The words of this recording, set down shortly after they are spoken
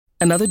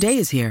Another day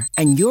is here,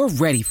 and you're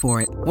ready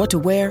for it. What to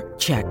wear?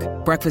 Check.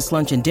 Breakfast,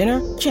 lunch, and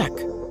dinner? Check.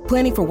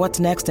 Planning for what's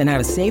next and how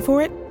to save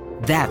for it?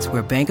 That's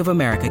where Bank of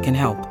America can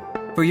help.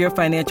 For your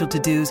financial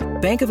to-dos,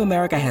 Bank of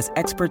America has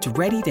experts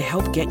ready to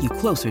help get you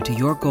closer to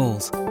your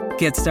goals.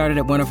 Get started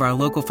at one of our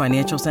local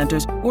financial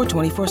centers or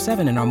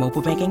 24/7 in our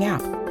mobile banking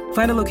app.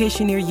 Find a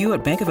location near you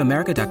at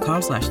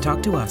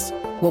bankofamerica.com/talktous.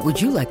 What would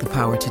you like the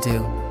power to do?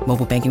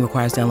 Mobile banking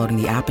requires downloading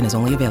the app and is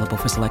only available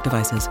for select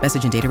devices.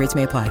 Message and data rates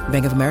may apply.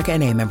 Bank of America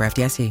N.A., member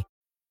FDIC.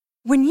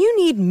 When you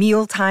need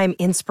mealtime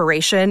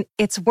inspiration,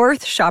 it's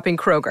worth shopping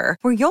Kroger,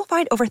 where you'll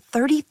find over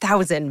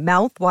 30,000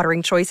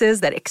 mouth-watering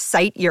choices that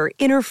excite your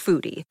inner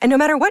foodie. And no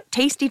matter what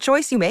tasty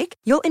choice you make,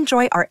 you'll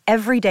enjoy our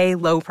everyday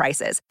low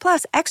prices,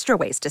 plus extra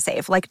ways to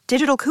save, like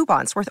digital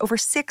coupons worth over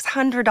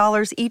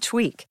 $600 each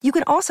week. You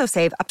can also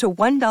save up to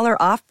 $1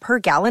 off per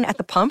gallon at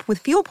the pump with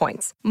fuel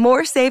points.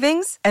 More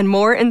savings and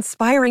more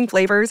inspiring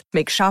flavors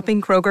make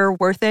shopping Kroger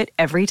worth it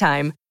every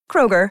time.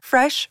 Kroger,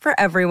 fresh for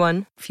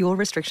everyone. Fuel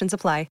restrictions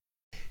apply.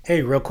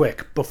 Hey, real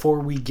quick, before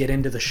we get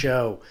into the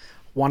show,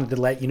 wanted to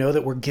let you know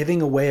that we're giving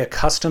away a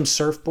custom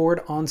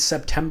surfboard on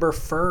September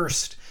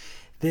 1st.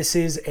 This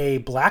is a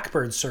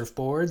Blackbird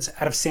Surfboards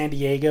out of San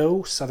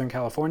Diego, Southern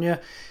California.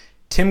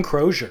 Tim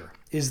Crozier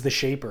is the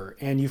shaper,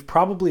 and you've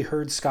probably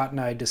heard Scott and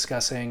I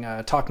discussing,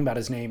 talking about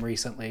his name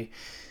recently.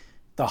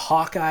 The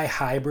Hawkeye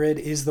Hybrid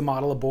is the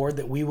model of board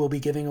that we will be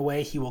giving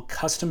away. He will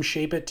custom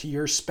shape it to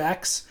your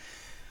specs.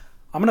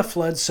 I'm going to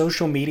flood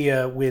social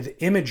media with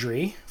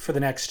imagery for the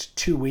next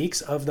 2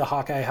 weeks of the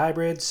Hawkeye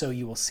Hybrid, so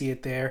you will see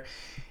it there.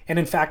 And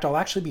in fact, I'll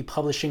actually be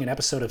publishing an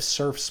episode of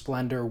Surf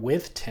Splendor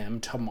with Tim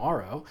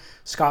tomorrow.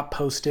 Scott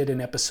posted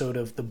an episode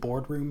of the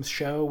Boardroom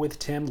Show with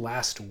Tim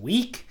last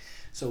week,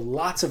 so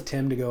lots of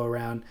Tim to go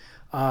around.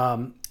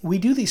 We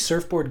do these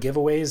surfboard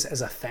giveaways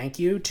as a thank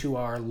you to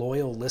our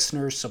loyal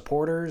listeners,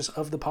 supporters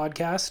of the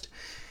podcast.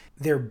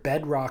 Their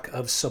bedrock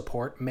of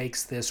support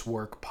makes this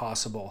work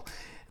possible.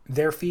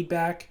 Their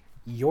feedback,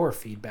 your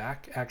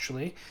feedback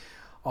actually,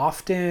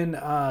 often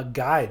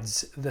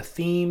guides the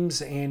themes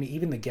and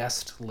even the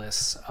guest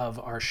lists of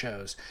our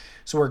shows.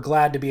 So we're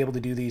glad to be able to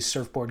do these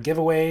surfboard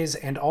giveaways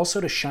and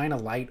also to shine a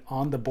light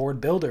on the board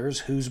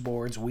builders whose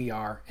boards we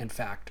are in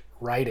fact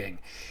riding.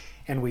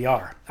 And we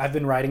are. I've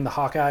been riding the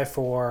Hawkeye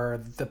for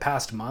the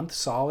past month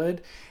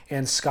solid,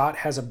 and Scott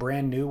has a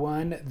brand new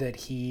one that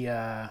he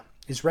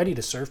is ready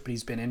to surf, but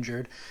he's been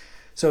injured.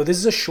 So this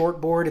is a short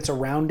board. It's a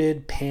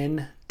rounded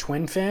pin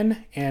twin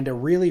fin and a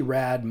really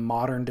rad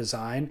modern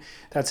design.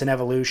 That's an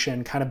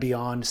evolution kind of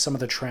beyond some of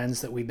the trends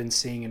that we've been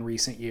seeing in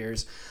recent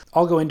years.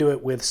 I'll go into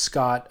it with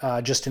Scott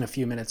just in a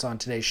few minutes on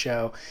today's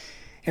show,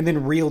 and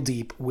then real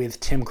deep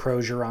with Tim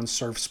Crozier on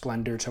Surf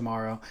Splendor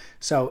tomorrow.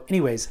 So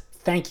anyways,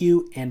 thank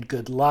you and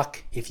good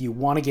luck. If you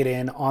want to get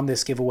in on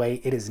this giveaway,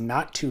 it is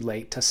not too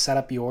late to set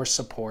up your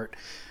support.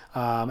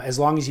 As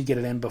long as you get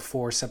it in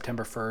before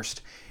September 1st.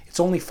 It's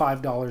only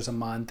 $5 a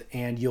month,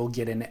 and you'll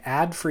get an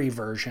ad-free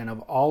version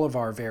of all of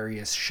our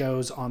various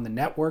shows on the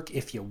network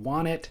if you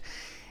want it.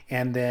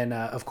 And then,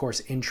 of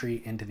course,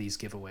 entry into these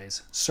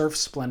giveaways.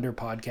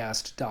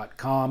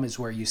 surfsplendorpodcast.com is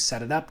where you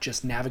set it up.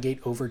 Just navigate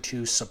over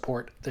to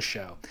support the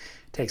show.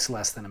 Takes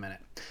less than a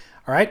minute.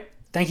 All right.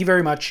 Thank you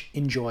very much.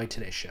 Enjoy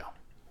today's show.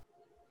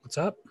 What's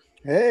up?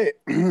 Hey,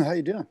 how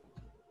you doing?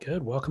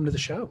 Good. Welcome to the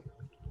show.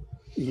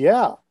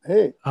 Yeah.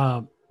 Hey.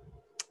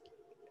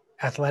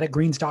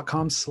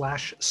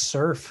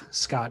 athleticgreens.com/surf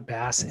Scott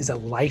Bass is a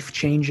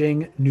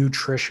life-changing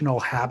nutritional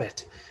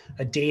habit,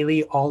 a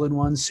daily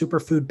all-in-one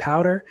superfood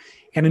powder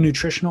and a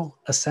nutritional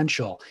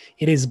essential.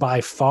 It is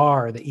by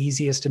far the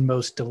easiest and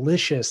most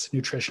delicious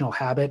nutritional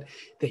habit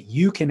that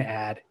you can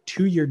add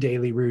to your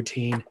daily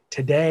routine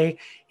today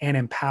and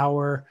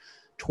empower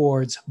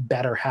towards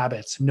better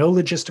habits. No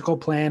logistical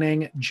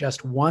planning,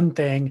 just one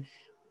thing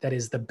that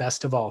is the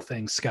best of all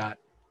things, Scott.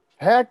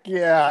 Heck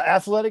yeah.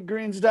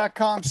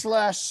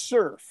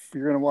 athleticgreens.com/surf.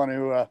 You're going to want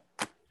to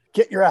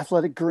get your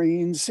Athletic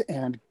Greens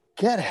and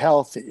get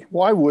healthy.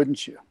 Why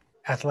wouldn't you?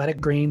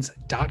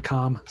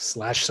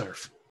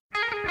 athleticgreens.com/surf.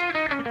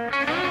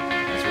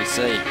 As we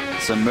see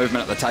some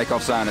movement at the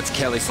takeoff zone, it's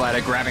Kelly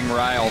Slater grabbing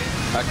rail.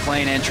 A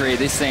clean entry,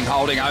 this thing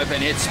holding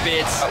open, it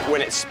spits.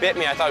 When it spit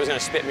me, I thought it was going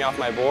to spit me off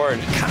my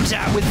board. Comes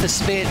out with the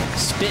spit,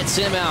 spits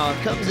him out.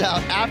 Comes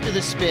out after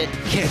the spit.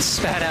 Gets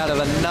spat out of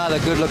another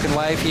good-looking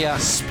wave here.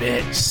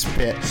 Spit.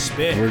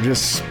 We're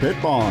just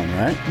spitballing,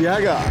 right? Yeah,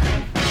 I got it.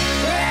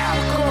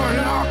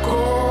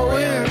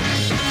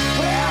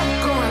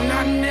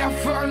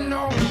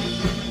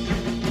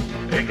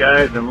 Hey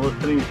guys, I'm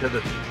listening to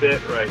the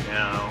spit right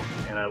now,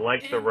 and I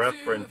like the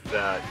reference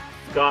that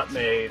Scott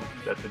made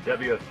that the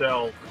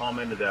WSL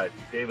commented that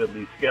David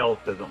Lee Scales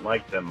doesn't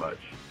like them much.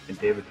 And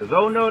David says,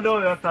 oh, no,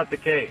 that's not the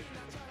case.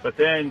 But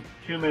then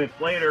 2 minutes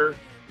later,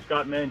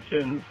 Scott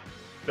mentions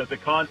that the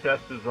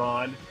contest is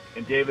on,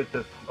 and David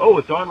says, oh,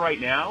 it's on right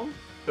now?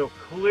 So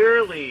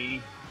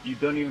clearly, you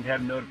don't even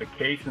have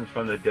notifications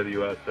from the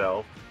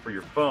WSL for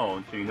your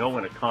phone, so you know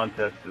when a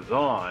contest is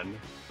on.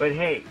 But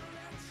hey,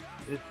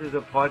 this is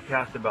a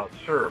podcast about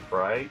surf,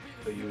 right?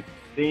 So you would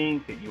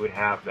think that you would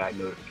have that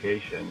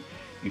notification.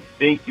 you'd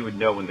think you would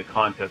know when the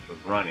contest was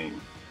running.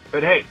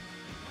 But hey,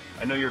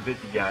 I know you're a busy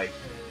guy.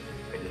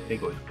 I just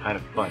think it was kind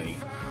of funny.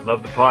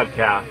 Love the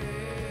podcast.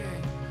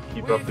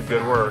 Keep up the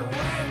good work.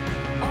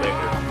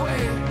 Later.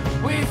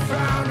 We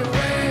found a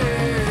way.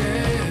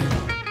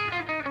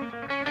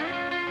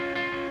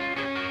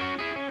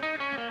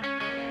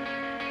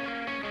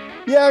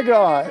 Yeah,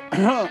 guy.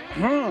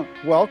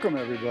 Welcome,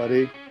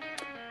 everybody.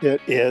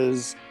 It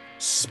is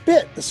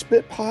Spit, the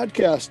Spit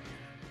Podcast.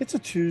 It's a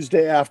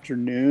Tuesday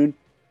afternoon.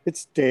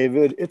 It's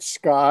David. It's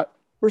Scott.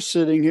 We're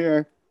sitting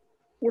here.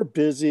 We're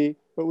busy,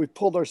 but we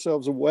pulled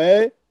ourselves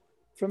away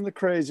from the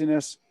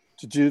craziness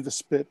to do the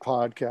Spit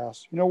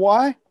Podcast. You know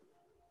why?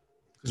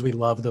 Because we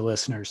love the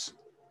listeners.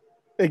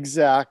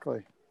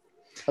 Exactly.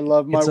 I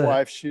love my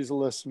wife. She's a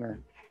listener.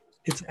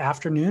 It's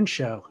afternoon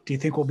show. Do you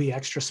think we'll be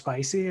extra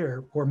spicy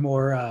or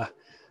more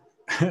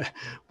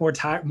more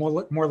tired,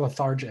 more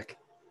lethargic?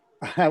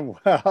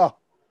 Well,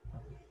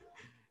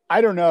 I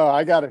don't know.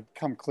 I got to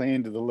come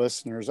clean to the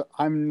listeners.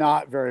 I'm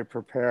not very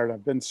prepared.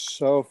 I've been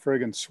so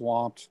friggin'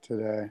 swamped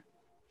today.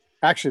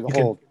 Actually,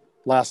 the whole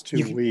last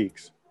 2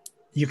 weeks.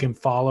 You can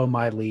follow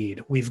my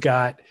lead. We've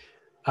got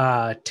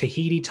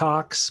Tahiti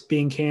talks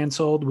being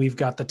canceled. We've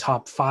got the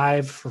top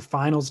 5 for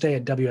finals day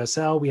at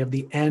WSL. We have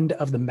the end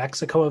of the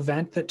Mexico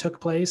event that took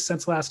place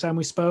since last time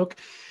we spoke.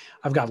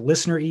 I've got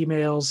listener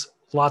emails,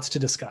 lots to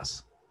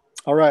discuss.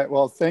 All right.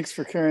 Well, thanks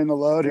for carrying the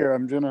load here.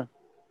 I'm gonna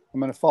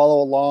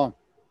follow along.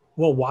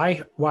 Well,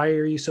 why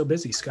are you so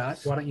busy, Scott?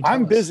 Why don't you tell us?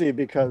 I'm busy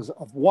because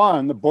of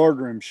one, the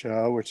boardroom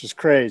show, which is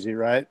crazy,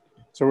 right?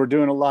 So we're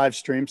doing a live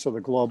stream so the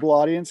global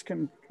audience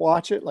can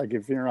watch it. Like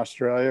if you're in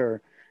Australia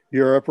or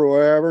Europe or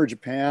wherever,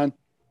 Japan,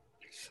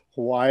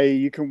 Hawaii,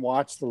 you can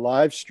watch the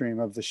live stream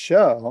of the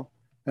show.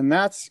 And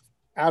that's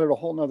added a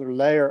whole nother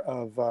layer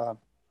of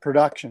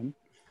production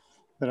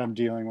that I'm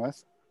dealing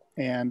with.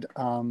 And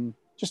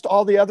just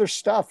all the other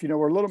stuff,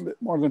 we're a little bit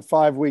more than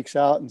 5 weeks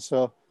out. And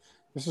so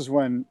this is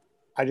when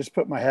I just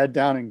put my head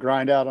down and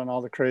grind out on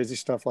all the crazy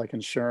stuff like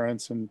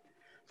insurance and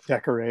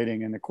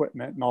decorating and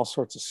equipment and all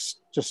sorts of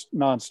just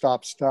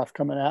nonstop stuff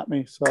coming at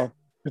me. So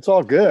it's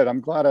all good.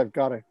 I'm glad I've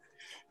got a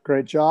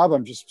great job.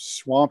 I'm just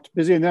swamped,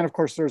 busy. And then, of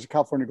course, there's a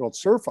California Gold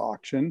Surf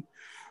auction,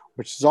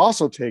 which is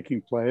also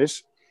taking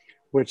place,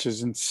 which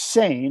is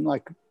insane.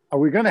 Like, are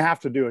we going to have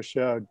to do a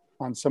show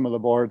on some of the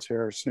boards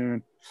here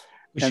soon?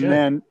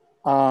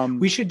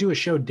 We should do a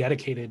show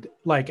dedicated,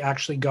 like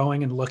actually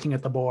going and looking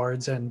at the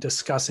boards and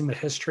discussing the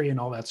history and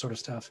all that sort of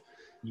stuff.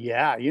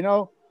 Yeah.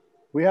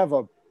 We have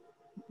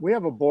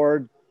a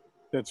board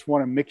that's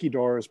one of Mickey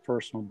Dora's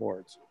personal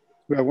boards.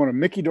 We have one of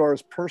Mickey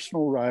Dora's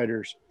personal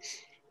riders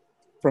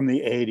from the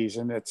 80s.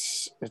 And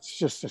it's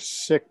just a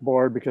sick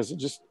board because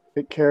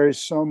it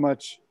carries so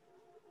much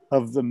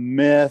of the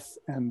myth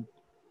and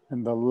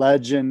the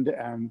legend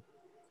and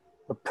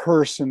the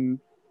person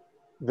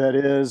that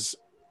is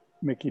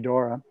Mickey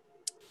Dora.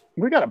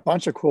 We got a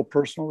bunch of cool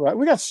personal rides.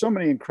 We got so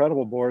many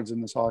incredible boards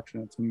in this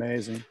auction. It's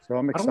amazing. So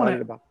I'm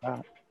excited about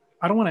that.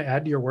 I don't want to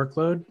add to your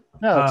workload,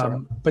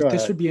 but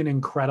this would be an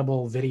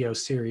incredible video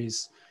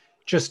series.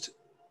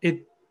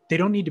 They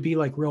don't need to be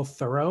like real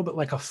thorough, but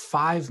like a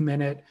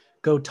 5-minute,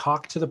 go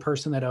talk to the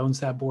person that owns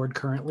that board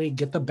currently,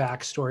 get the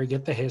backstory,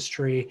 get the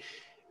history.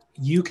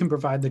 You can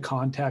provide the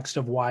context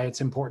of why it's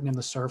important in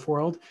the surf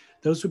world.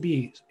 Those would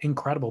be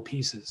incredible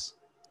pieces.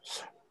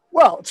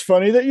 Well, it's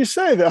funny that you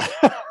say that.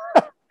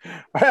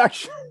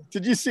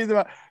 Did you see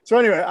them? So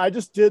anyway, I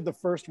just did the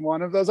first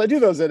one of those. I do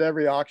those at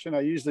every auction. I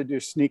usually do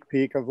sneak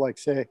peek of like,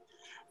 say,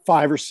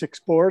 5 or 6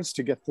 boards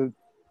to get the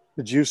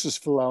juices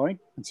flowing.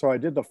 And so I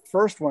did the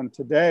first one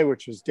today,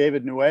 which was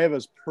David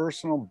Nueva's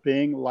personal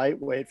Bing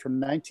lightweight from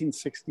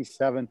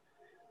 1967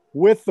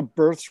 with the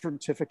birth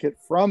certificate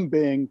from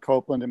Bing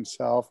Copeland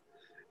himself.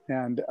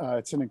 And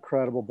it's an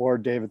incredible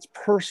board. David's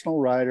personal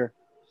rider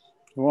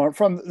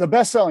from the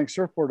best-selling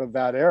surfboard of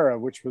that era,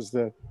 which was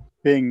the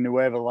Bing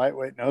Nueva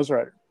lightweight nose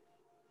rider.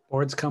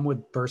 Boards come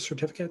with birth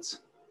certificates?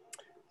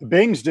 The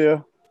Bings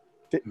do.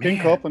 Bing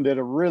Copeland did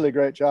a really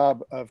great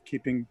job of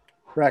keeping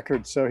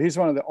records. So he's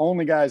one of the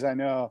only guys I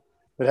know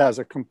that has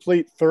a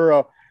complete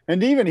thorough,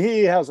 and even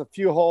he has a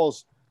few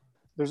holes.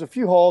 There's a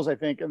few holes, I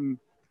think, in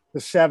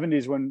the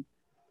 70s when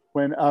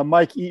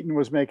Mike Eaton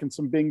was making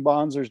some Bing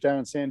Bonzers down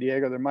in San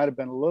Diego. There might have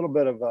been a little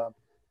bit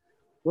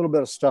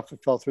of stuff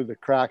that fell through the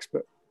cracks,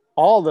 but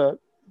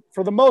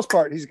for the most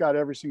part, he's got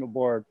every single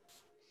board.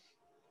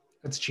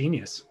 That's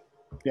genius.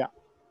 Yeah.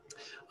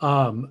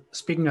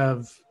 Speaking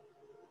of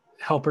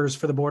helpers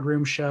for the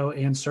boardroom show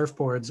and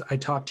surfboards, I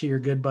talked to your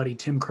good buddy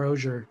Tim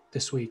Crozier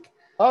this week.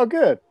 Oh,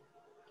 good.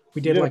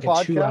 We did like a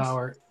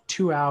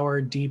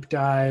 2-hour deep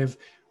dive.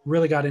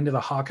 Really got into the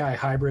Hawkeye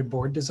hybrid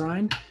board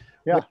design.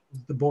 Yeah.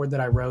 The board that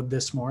I rode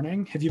this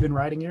morning. Have you been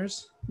riding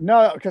yours?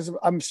 No, because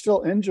I'm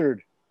still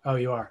injured. Oh,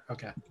 you are?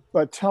 Okay.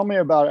 But tell me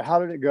about it. How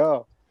did it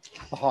go?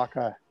 The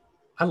Hawkeye.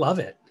 I love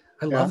it.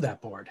 I love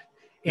that board.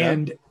 Yeah.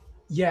 And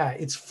yeah,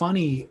 it's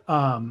funny.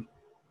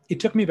 It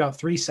took me about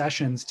 3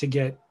 sessions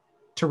to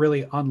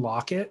really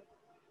unlock it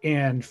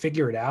and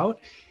figure it out.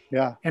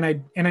 Yeah. And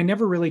I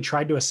never really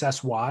tried to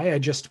assess why.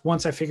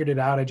 Once I figured it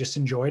out, I just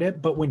enjoyed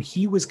it. But when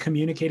he was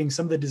communicating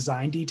some of the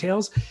design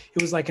details,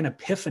 it was like an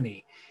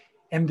epiphany.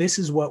 And this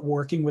is what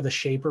working with a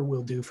shaper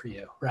will do for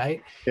you,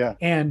 right? Yeah.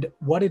 And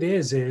what it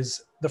is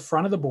the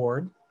front of the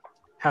board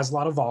has a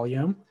lot of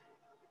volume,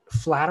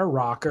 flatter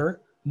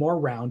rocker, more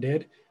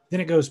rounded. Then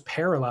it goes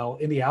parallel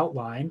in the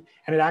outline,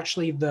 and it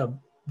actually, the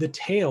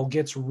tail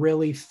gets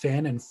really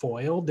thin and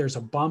foiled. There's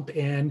a bump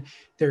in,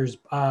 there's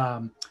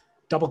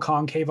double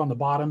concave on the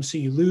bottom, so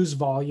you lose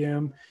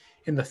volume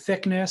in the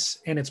thickness,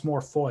 and it's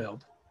more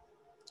foiled.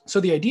 So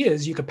the idea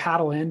is you could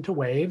paddle into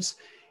waves,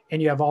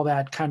 and you have all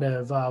that kind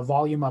of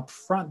volume up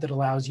front that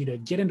allows you to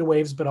get into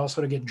waves, but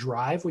also to get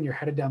drive when you're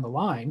headed down the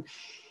line.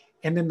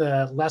 And then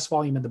the less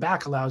volume in the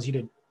back allows you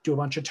to do a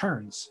bunch of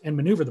turns and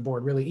maneuver the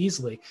board really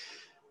easily.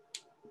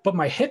 But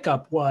my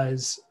hiccup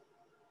was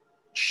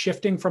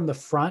shifting from the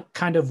front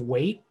kind of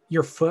weight,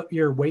 your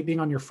weight being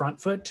on your front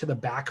foot to the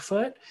back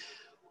foot.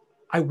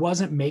 I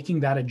wasn't making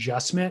that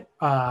adjustment,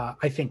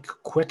 I think,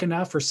 quick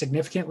enough or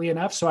significantly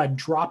enough. So I'd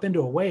drop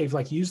into a wave,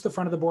 like use the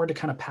front of the board to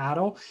kind of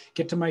paddle,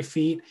 get to my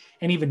feet,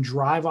 and even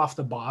drive off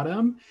the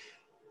bottom.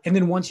 And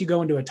then once you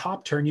go into a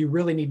top turn, you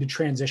really need to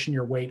transition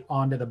your weight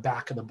onto the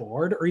back of the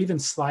board, or even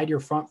slide your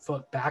front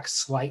foot back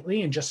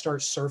slightly and just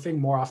start surfing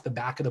more off the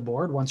back of the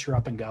board once you're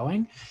up and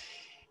going.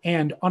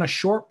 And on a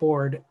short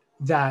board,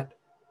 that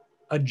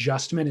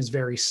adjustment is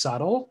very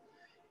subtle.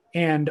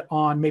 And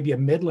on maybe a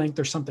mid-length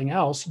or something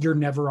else, you're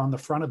never on the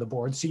front of the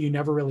board. So you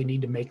never really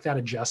need to make that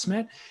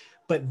adjustment.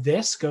 But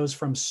this goes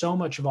from so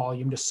much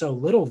volume to so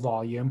little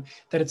volume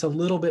that it's a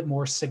little bit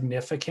more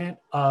significant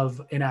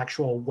of an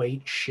actual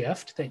weight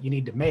shift that you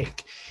need to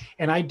make.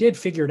 And I did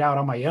figure it out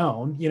on my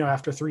own,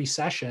 after 3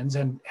 sessions,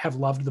 and have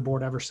loved the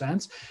board ever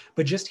since.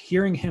 But just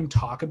hearing him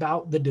talk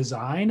about the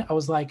design, I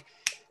was like,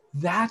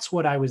 that's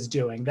what I was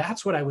doing.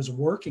 That's what I was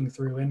working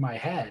through in my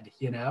head,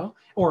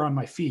 or on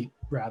my feet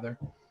rather.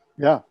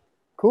 Yeah.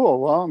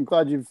 Cool. Well, I'm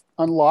glad you've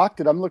unlocked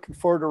it. I'm looking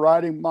forward to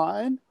riding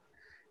mine,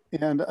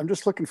 and I'm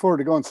just looking forward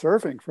to going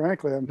surfing,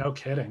 frankly. No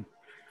kidding.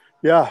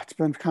 Yeah, it's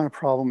been kind of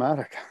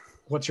problematic.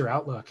 What's your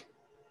outlook?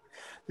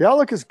 The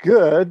outlook is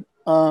good.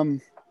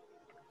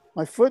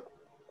 My foot,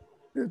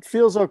 it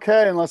feels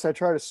okay unless I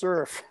try to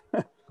surf.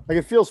 Like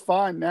it feels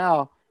fine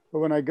now, but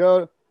when I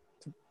go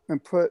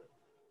and put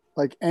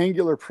like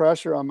angular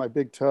pressure on my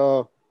big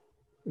toe,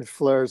 it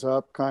flares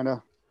up kind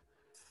of.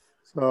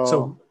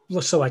 So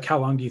like how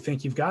long do you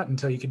think you've got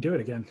until you could do it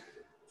again?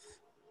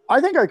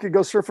 I think I could go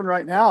surfing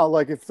right now.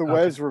 Like if the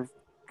waves were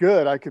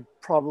good, I could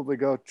probably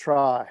go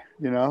try,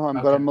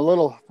 but I'm a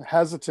little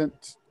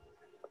hesitant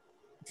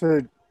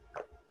to,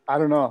 I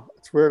don't know.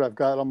 It's weird. I've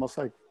got almost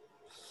like,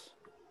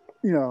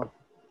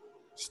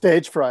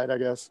 stage fright, I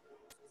guess.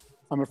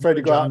 I'm afraid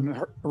to go out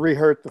and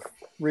re-hurt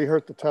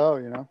the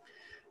toe,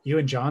 You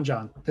and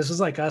John. This was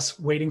like us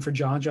waiting for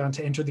John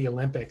to enter the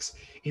Olympics.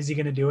 Is he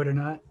going to do it or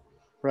not?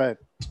 Right.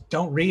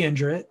 Don't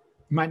re-injure it.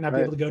 You might not be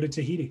able to go to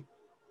Tahiti.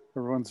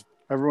 Everyone's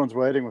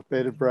waiting with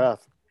bated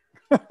breath.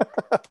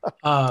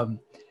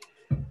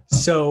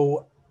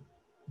 So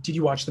did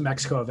you watch the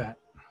Mexico event?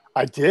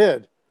 I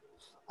did.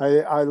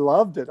 I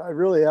loved it. I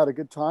really had a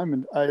good time,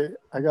 and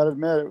I got to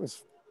admit it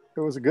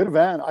was a good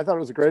event. I thought it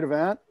was a great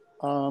event.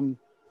 Go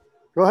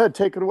ahead,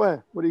 take it away.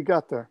 What do you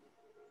got there?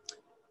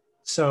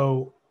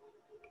 So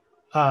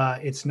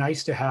it's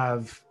nice to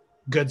have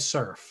good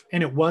surf,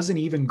 and it wasn't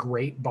even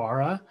great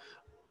Barra,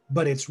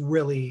 but it's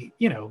really,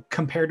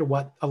 compared to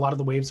what a lot of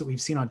the waves that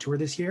we've seen on tour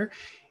this year,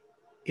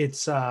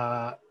 it's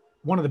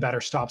one of the better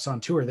stops on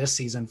tour this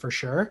season for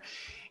sure.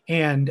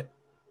 And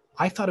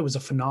I thought it was a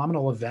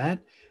phenomenal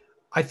event.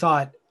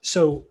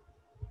 So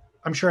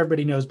I'm sure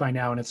everybody knows by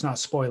now, and it's not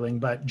spoiling,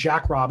 but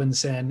Jack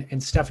Robinson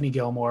and Stephanie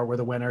Gilmore were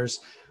the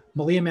winners.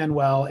 Malia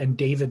Manuel and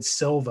David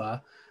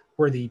Silva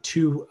were the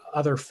 2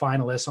 other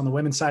finalists on the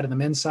women's side and the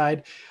men's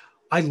side.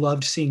 I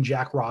loved seeing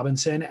Jack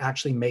Robinson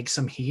actually make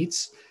some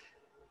heats.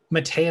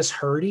 Mateus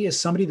Hurdy is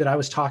somebody that I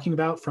was talking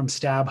about from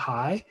Stab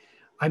High.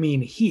 I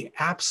mean, he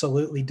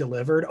absolutely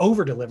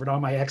over-delivered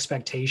on my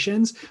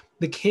expectations.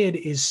 The kid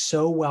is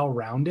so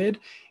well-rounded,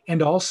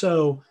 and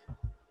also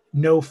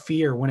no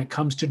fear when it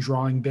comes to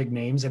drawing big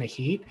names in a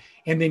heat,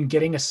 and then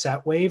getting a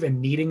set wave and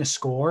needing a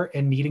score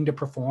and needing to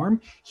perform.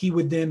 He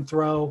would then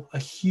throw a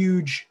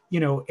huge,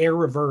 air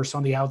reverse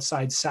on the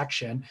outside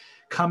section,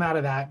 come out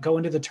of that, go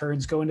into the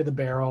turns, go into the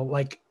barrel.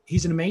 Like,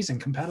 he's an amazing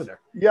competitor.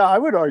 Yeah, I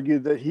would argue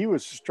that he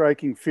was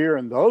striking fear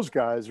in those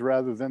guys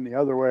rather than the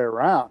other way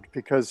around,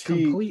 because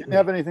he didn't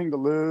have anything to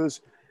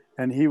lose,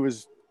 and he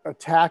was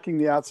attacking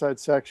the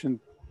outside section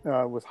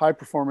with high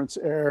performance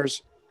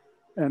airs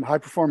and high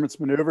performance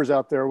maneuvers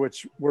out there,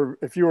 which were,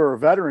 if you were a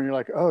veteran, you're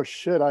like, oh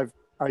shit,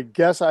 I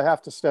guess I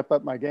have to step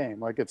up my game.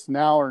 Like, it's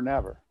now or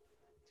never.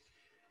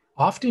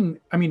 Often,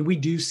 I mean, we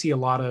do see a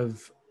lot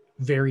of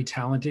very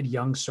talented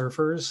young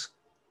surfers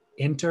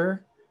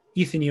enter.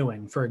 Ethan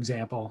Ewing, for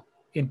example,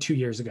 2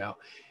 years ago,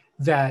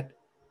 that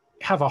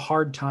have a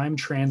hard time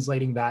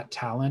translating that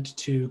talent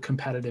to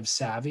competitive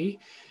savvy.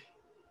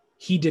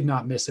 He did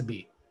not miss a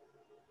beat.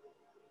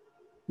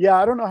 Yeah,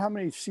 I don't know how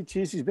many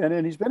CTs he's been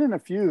in. He's been in a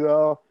few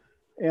though,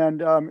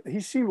 and he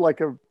seemed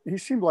like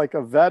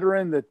a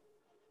veteran that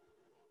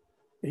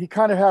he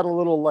kind of had a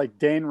little like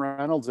Dane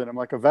Reynolds in him,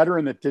 like a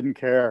veteran that didn't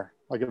care,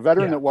 like a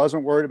veteran that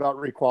wasn't worried about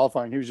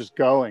requalifying. He was just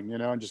going,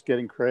 and just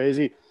getting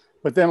crazy.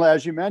 But then,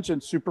 as you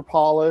mentioned, super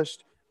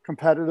polished,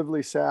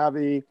 competitively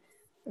savvy,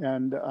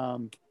 and I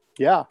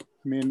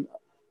mean,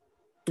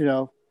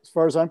 as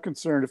far as I'm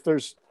concerned, if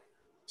there's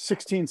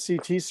 16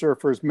 CT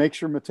surfers, make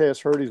sure Matthias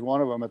Hurdy's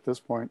one of them at this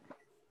point.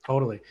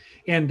 Totally.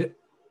 And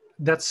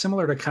that's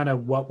similar to kind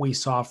of what we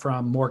saw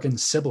from Morgan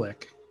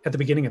Siblick at the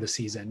beginning of the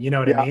season. You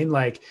know what I mean?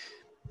 Like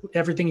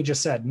everything you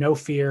just said, no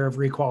fear of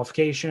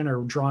requalification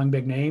or drawing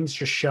big names,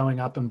 just showing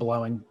up and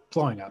blowing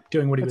up,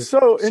 doing what he was. It's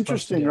so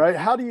interesting, right?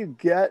 How do you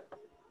get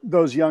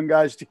those young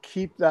guys to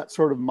keep that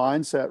sort of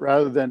mindset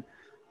rather than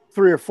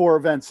 3 or 4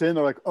 events in,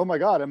 they're like, oh my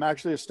God, I'm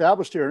actually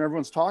established here and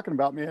everyone's talking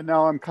about me. And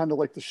now I'm kind of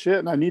like the shit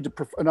and I need to,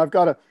 and I've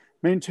got to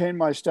maintain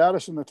my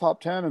status in the top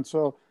 10.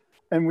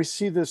 And we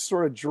see this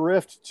sort of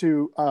drift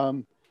to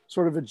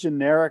sort of a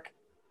generic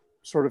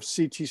sort of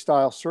CT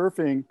style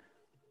surfing.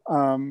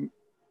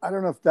 I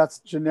don't know if that's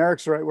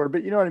generic's the right word,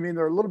 but you know what I mean?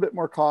 They're a little bit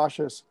more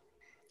cautious.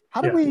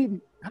 How do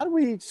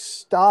we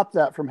stop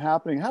that from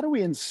happening? How do we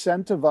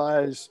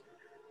incentivize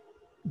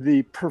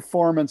the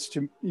performance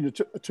to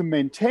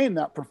maintain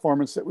that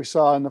performance that we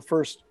saw in the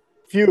first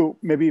few,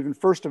 maybe even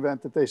first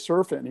event that they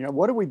surf in?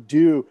 What do we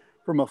do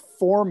from a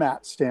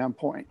format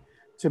standpoint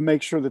to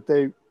make sure that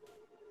they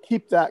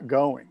keep that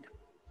going?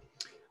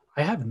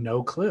 I have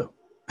no clue.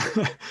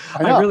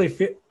 I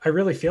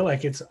really feel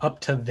like it's up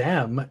to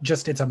them.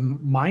 Just it's a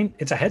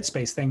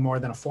headspace thing more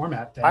than a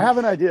format thing. I have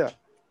an idea.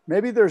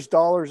 Maybe there's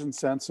dollars and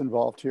cents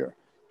involved here,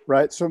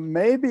 right? So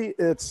maybe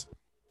it's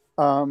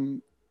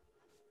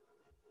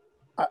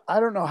I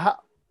don't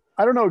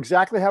know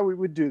exactly how we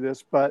would do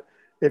this, but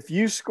if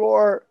you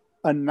score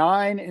a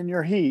 9 in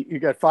your heat, you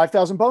get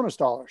 $5,000 bonus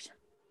dollars.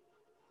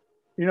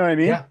 You know what I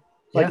mean? Yeah.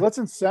 Let's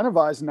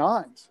incentivize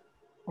 9s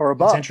or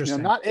above,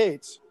 not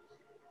 8s,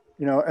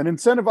 and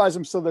incentivize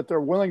them so that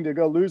they're willing to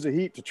go lose a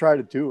heat to try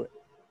to do it.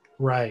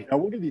 Right.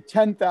 We'll give you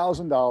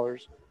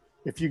 $10,000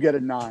 if you get a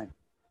 9,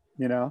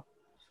 and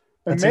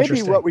That's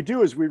maybe what we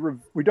do is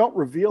we don't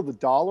reveal the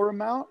dollar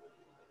amount.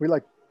 We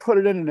put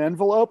it in an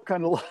envelope,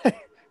 kind of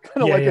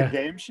like a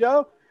game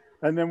show.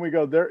 And then we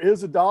go, there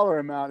is a dollar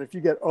amount if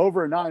you get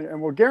over a 9,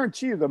 and we'll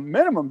guarantee you the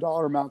minimum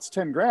dollar amount's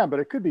 10 grand, but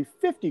it could be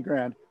 50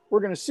 grand.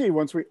 We're going to see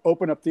once we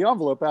open up the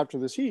envelope after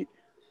this heat,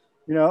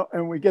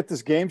 and we get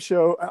this game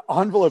show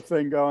envelope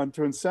thing going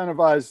to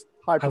incentivize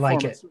high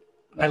performance.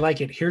 I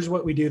like it. Here's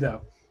what we do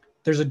though.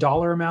 There's a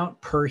dollar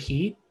amount per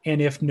heat.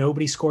 And if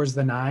nobody scores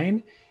the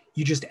 9,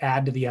 you just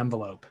add to the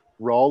envelope.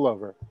 Roll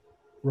over.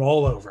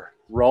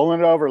 Rolling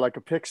it over like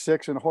a pick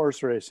 6 in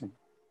horse racing.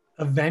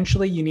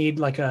 Eventually you need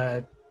like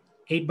a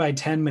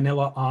 8x10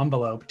 manila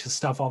envelope to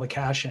stuff all the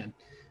cash in.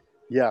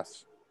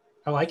 Yes.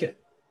 I like it.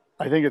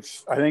 I think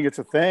it's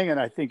a thing. And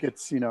I think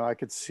it's, I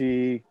could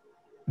see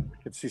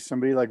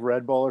somebody like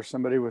Red Bull or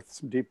somebody with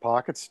some deep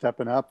pockets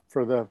stepping up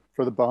for the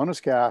bonus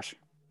cash.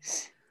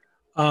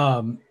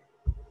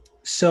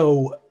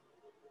 So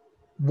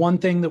one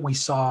thing that we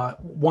saw,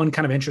 one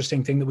kind of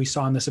interesting thing that we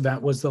saw in this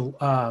event was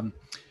a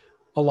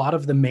lot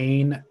of the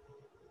main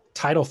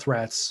title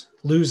threats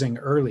losing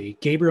early.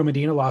 Gabriel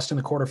Medina lost in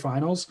the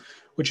quarterfinals,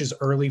 which is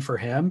early for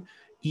him.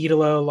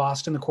 Idolo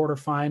lost in the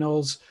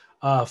quarterfinals.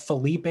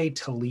 Felipe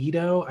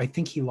Toledo, I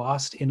think he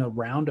lost in a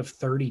round of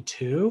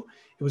 32.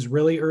 It was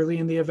really early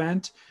in the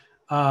event.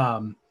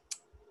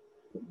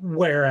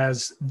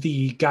 Whereas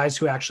the guys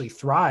who actually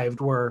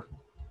thrived were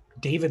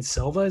David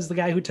Silva is the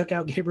guy who took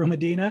out Gabriel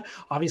Medina.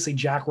 Obviously,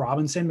 Jack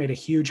Robinson made a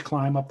huge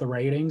climb up the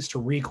ratings to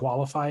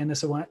re-qualify in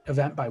this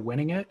event by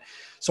winning it.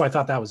 So I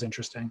thought that was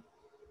interesting.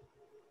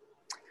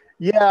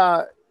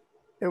 Yeah,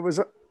 it was.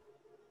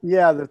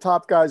 Yeah, the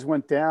top guys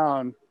went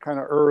down kind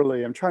of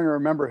early. I'm trying to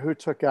remember who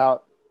took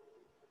out.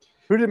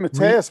 Who did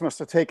Matthias must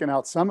have taken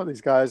out some of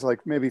these guys,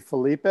 like maybe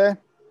Felipe?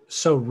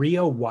 So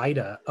Rio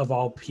Waida, of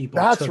all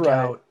people,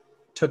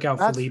 took out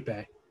Felipe.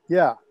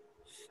 Yeah.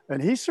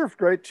 And he surfed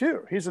great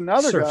too. He's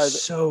another guy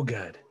so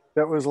good.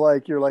 That was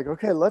like, you're like,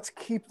 okay, let's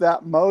keep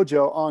that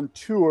mojo on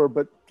tour,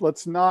 but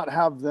let's not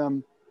have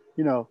them,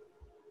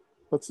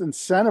 let's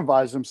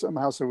incentivize them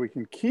somehow so we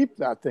can keep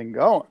that thing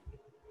going.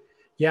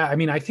 Yeah. I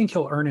mean, I think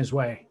he'll earn his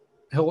way.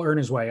 He'll earn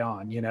his way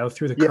on,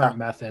 through the current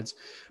methods.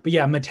 But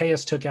yeah,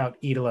 Matthias took out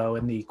Idolo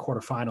in the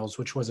quarterfinals,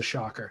 which was a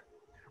shocker.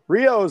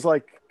 Rio is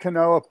like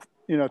Kanoa,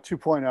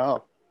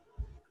 2.0.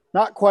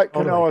 Not quite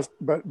Kanoa,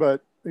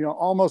 but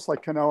almost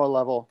like Kanoa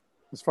level.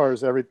 As far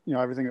as everything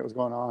that was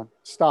going on,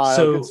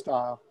 good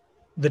style.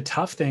 The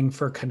tough thing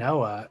for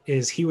Kanoa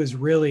is he was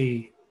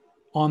really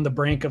on the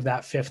brink of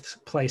that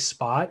 5th place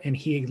spot, and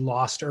he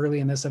lost early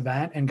in this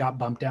event and got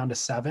bumped down to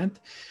 7th.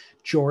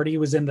 Jordy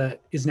is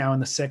now in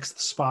the 6th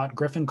spot.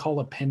 Griffin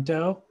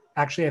Colapinto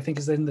actually, I think,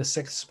 is in the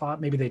 6th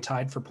spot. Maybe they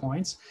tied for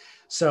points.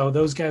 So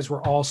those guys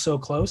were all so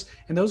close,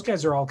 and those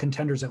guys are all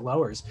contenders at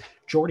lowers.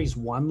 Jordy's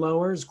won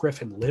lowers.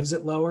 Griffin lives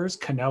at lowers.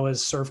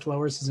 Kanoa's surfed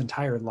lowers his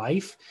entire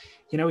life.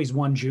 You know, he's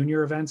won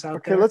junior events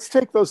out there. Okay, let's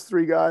take those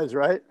three guys,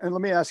 right? And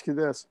let me ask you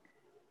this.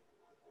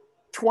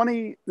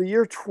 The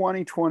year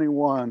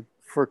 2021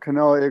 for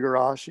Kanoa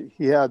Igarashi,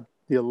 he had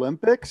the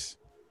Olympics,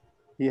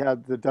 he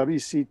had the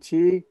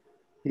WCT,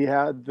 he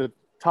had the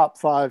top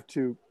 5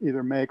 to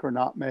either make or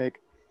not make.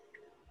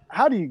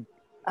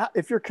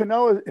 If you're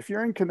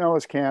in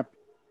Kanoa's camp,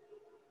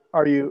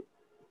 are you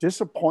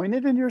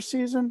disappointed in your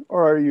season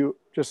or are you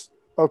just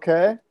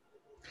okay?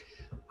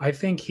 I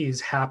think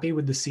he's happy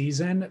with the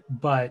season,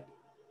 but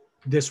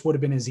this would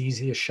have been his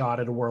easiest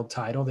shot at a world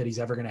title that he's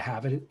ever going to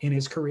have in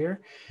his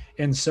career.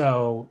 And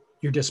so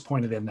you're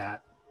disappointed in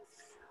that.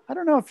 I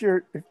don't know if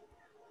you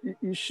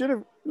should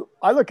have.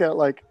 I look at it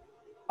like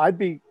I'd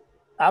be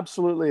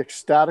absolutely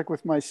ecstatic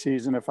with my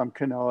season if I'm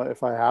Kanoa,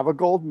 if I have a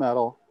gold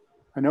medal.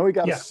 I know he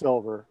got a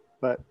silver,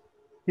 but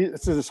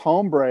it's his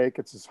home break.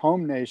 It's his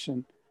home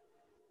nation.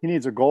 He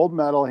needs a gold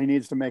medal. He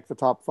needs to make the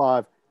top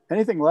 5.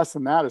 Anything less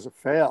than that is a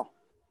fail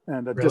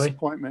and a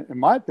disappointment, in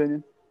my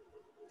opinion.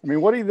 I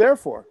mean, what are you there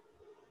for?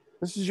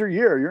 This is your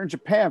year. You're in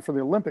Japan for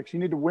the Olympics. You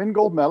need to win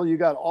gold medal. You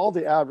got all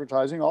the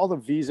advertising, all the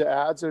visa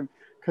ads, and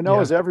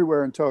Kanoa's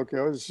everywhere in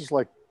Tokyo. It's just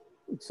like,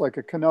 it's like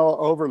a Kanoa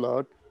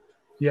overload.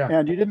 Yeah.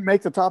 And you didn't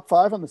make the top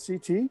 5 on the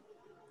CT.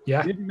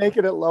 Yeah. You didn't make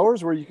it at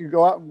lowers where you could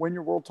go out and win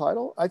your world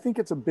title. I think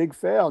it's a big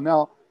fail.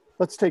 Now,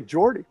 let's take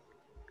Jordy.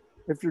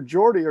 If you're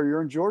Jordy or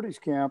you're in Jordy's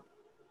camp,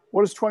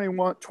 what does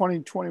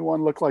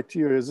 2021 look like to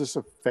you? Is this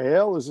a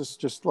fail? Is this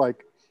just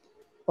like,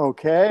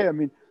 okay? I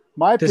mean,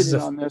 my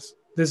opinion on this.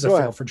 This is a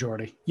fail for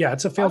Jordy. Yeah,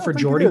 it's a fail for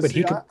Jordy, but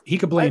he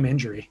could blame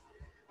injury.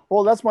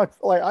 Well, that's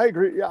I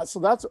agree. Yeah.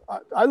 So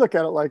I look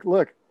at it like,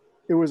 look,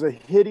 it was a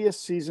hideous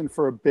season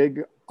for a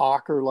big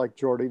ocker like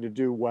Jordy to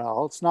do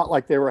well. It's not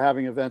like they were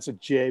having events at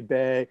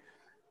J-Bay,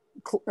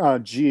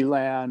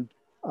 G-Land,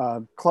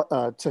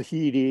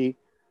 Tahiti,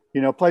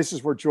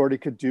 places where Jordy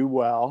could do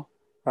well,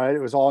 right?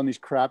 It was all in these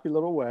crappy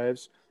little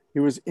waves. He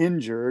was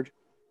injured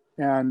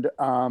and,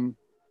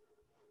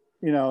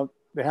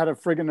 they had a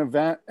friggin'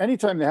 event.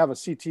 Anytime they have a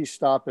CT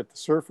stop at the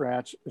surf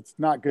ranch, it's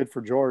not good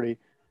for Jordy.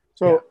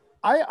 So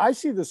I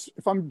see this,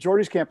 if I'm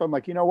Jordy's camp, I'm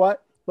like, you know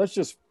what? Let's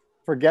just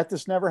forget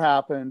this never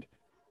happened.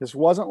 This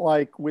wasn't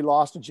like we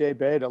lost to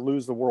J-Bay to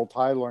lose the world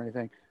title or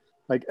anything.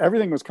 Like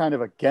everything was kind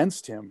of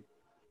against him.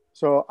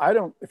 So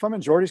if I'm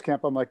in Jordy's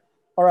camp, I'm like,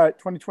 all right,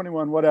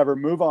 2021, whatever,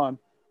 move on.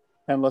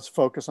 And let's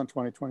focus on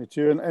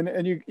 2022.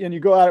 And you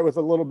go at it with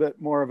a little bit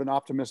more of an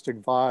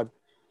optimistic vibe.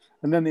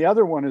 And then the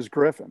other one is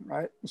Griffin,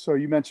 right? So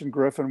you mentioned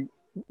Griffin.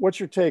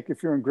 What's your take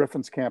if you're in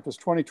Griffin's camp? Is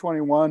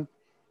 2021,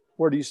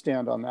 where do you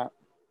stand on that?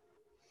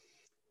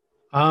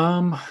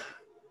 I'm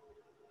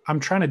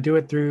trying to do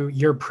it through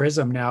your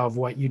prism now of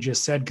what you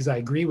just said, because I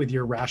agree with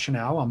your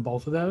rationale on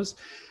both of those.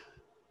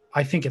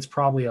 I think it's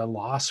probably a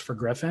loss for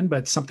Griffin,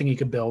 but something he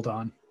could build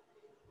on.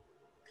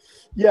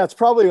 Yeah, it's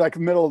probably like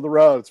middle of the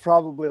road. It's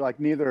probably like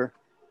neither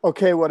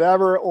okay,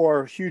 whatever,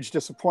 or huge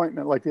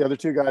disappointment like the other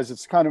two guys.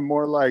 It's kind of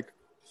more like,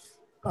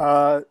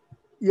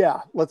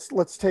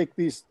 let's take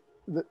the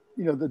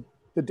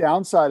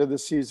downside of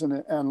this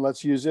season and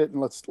let's use it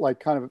and let's like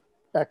kind of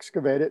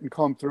excavate it and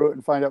comb through it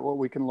and find out what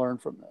we can learn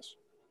from this.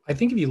 I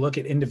think if you look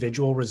at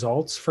individual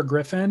results for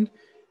Griffin,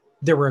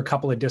 there were a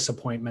couple of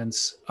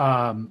disappointments.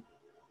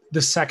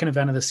 The second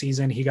event of the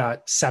season, he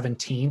got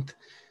 17th.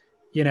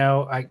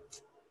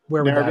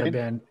 Where would that have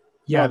been?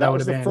 Yeah, that would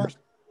have been.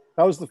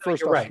 That was the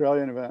first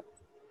Australian event.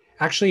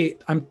 Actually,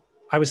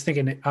 I was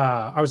thinking,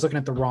 I was looking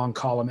at the wrong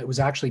column. It was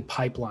actually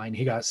Pipeline.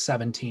 He got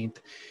 17th.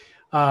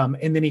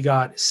 And then he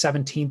got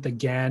 17th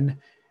again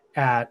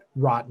at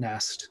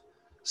Rottnest.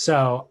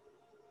 So,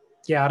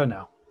 yeah, I don't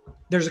know.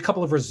 There's a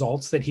couple of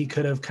results that he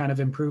could have kind of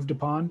improved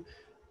upon,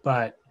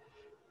 but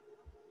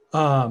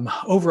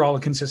overall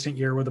a consistent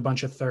year with a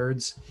bunch of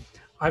thirds.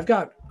 I've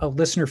got a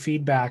listener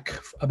feedback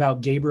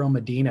about Gabriel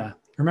Medina.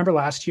 Remember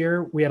last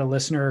year we had a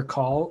listener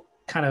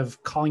kind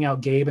of calling out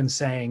Gabe and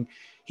saying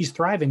he's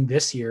thriving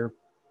this year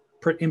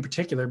in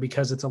particular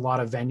because it's a lot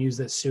of venues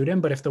that suit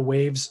him. But if it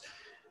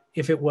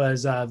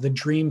was the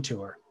Dream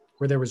Tour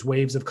where there was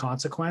waves of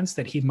consequence,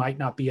 that he might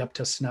not be up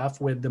to snuff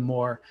with the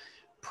more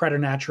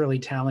preternaturally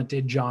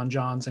talented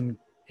Johns and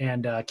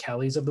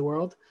Kellys of the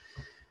world.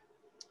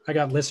 I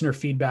got listener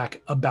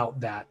feedback about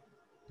that.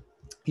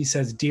 He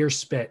says, Dear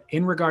Spit,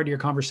 in regard to your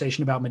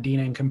conversation about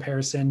Medina in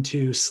comparison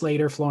to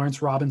Slater,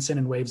 Florence, Robinson,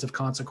 and Waves of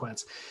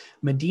Consequence,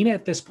 Medina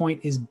at this point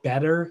is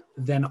better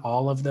than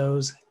all of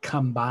those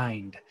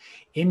combined,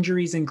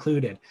 injuries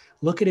included.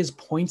 Look at his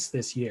points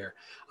this year.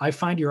 I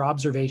find your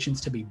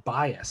observations to be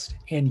biased,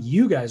 and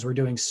you guys were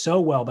doing so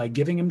well by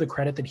giving him the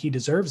credit that he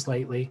deserves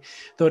lately,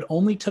 though it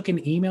only took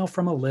an email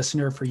from a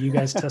listener for you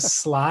guys to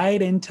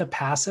slide into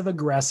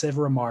passive-aggressive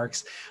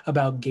remarks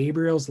about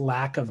Gabriel's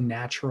lack of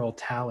natural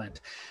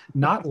talent.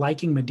 Not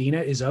liking Medina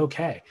is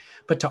okay,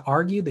 but to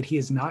argue that he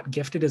is not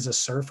gifted as a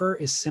surfer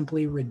is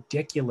simply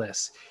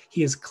ridiculous.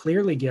 He is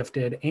clearly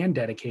gifted and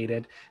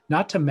dedicated,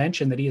 not to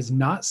mention that he has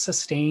not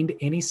sustained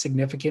any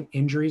significant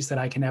injuries that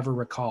I can ever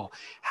recall.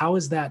 How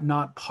is that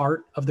not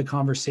part of the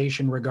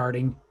conversation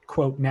regarding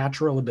quote,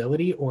 natural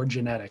ability or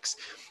genetics.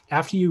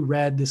 After you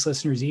read this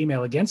listener's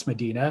email against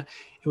Medina,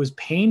 it was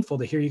painful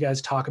to hear you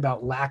guys talk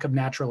about lack of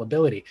natural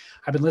ability.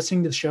 I've been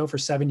listening to the show for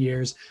 7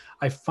 years.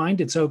 I find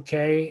it's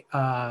okay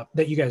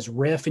that you guys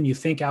riff and you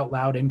think out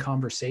loud in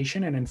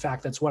conversation. And in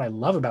fact, that's what I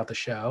love about the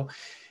show.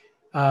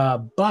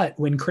 But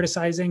when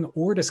criticizing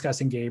or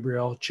discussing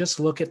Gabriel, just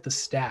look at the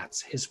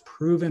stats, his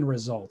proven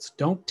results.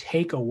 Don't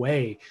take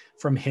away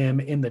from him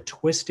in the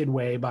twisted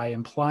way by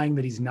implying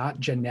that he's not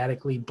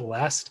genetically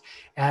blessed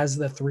as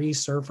the three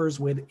surfers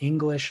with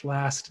English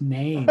last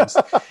names.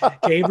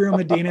 Gabriel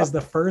Medina is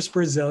the first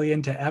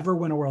Brazilian to ever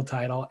win a world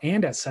title,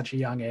 and at such a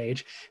young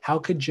age. How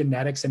could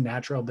genetics and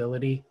natural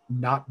ability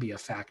not be a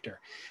factor?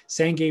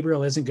 Saying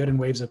Gabriel isn't good in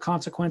waves of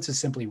consequence is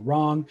simply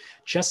wrong.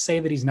 Just say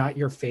that he's not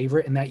your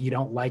favorite and that you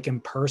don't like him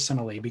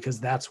personally,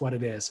 because that's what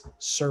it is.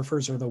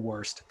 Surfers are the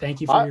worst.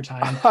 Thank you for your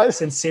time.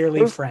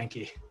 Sincerely,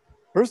 Frankie.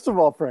 First of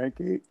all,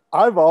 Frankie,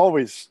 I've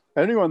always,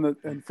 anyone that,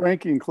 and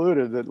Frankie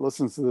included, that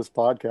listens to this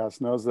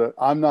podcast knows that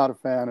I'm not a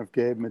fan of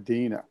Gabe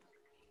Medina.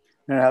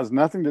 And it has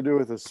nothing to do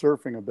with his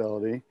surfing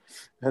ability.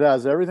 It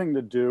has everything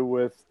to do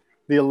with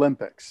the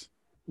Olympics,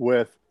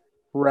 with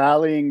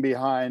rallying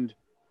behind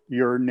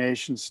your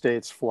nation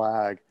state's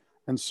flag.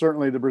 And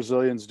certainly the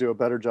Brazilians do a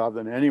better job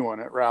than anyone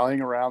at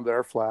rallying around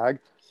their flag.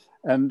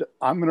 And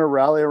I'm going to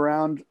rally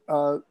around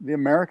the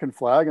American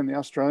flag, and the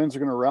Australians are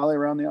going to rally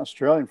around the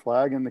Australian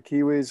flag, and the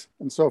Kiwis,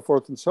 and so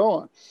forth and so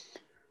on.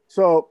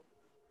 So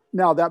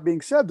now, that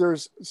being said,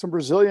 there's some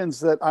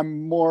Brazilians that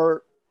I'm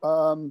more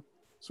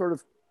sort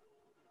of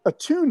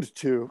attuned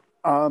to.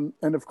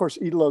 And of course,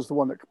 Idolo is the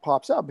one that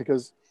pops out,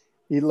 because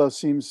Idolo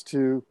seems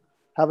to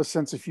have a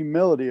sense of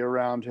humility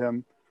around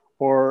him,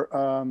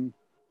 or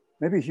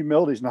maybe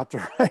humility is not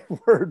the right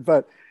word,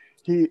 but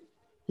he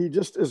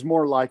just is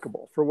more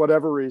likable for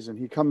whatever reason.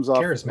 He comes off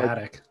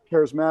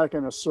charismatic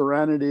and a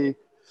serenity.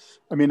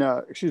 I mean,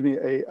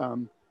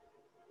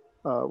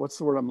 what's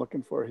the word I'm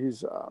looking for?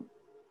 He's, I'm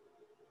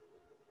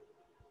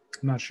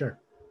not sure.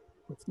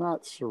 It's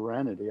not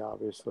serenity,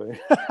 obviously.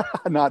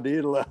 Not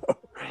Idolo.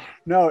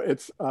 No,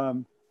 it's,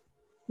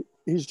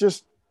 he's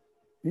just,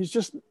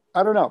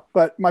 I don't know.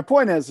 But my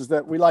point is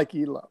that we like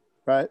Idolo,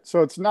 right?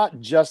 So it's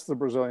not just the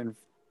Brazilian.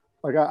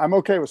 Like, I'm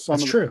okay with some.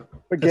 That's true.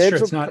 But That's Gabe's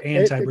true. It's not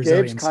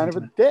anti-Brazilian. Gabe's kind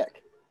sentiment. of a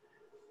dick.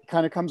 He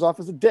kind of comes off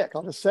as a dick.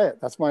 I'll just say it.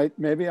 That's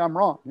maybe I'm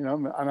wrong. You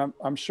know, and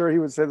I'm sure he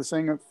would say the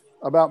same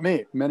about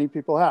me. Many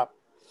people have.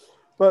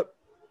 But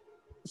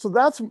so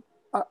that's,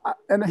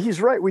 and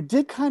he's right. We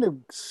did kind of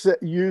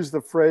use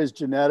the phrase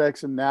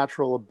genetics and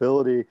natural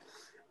ability,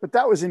 but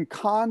that was in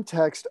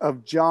context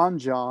of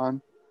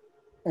John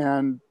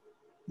and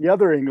the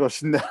other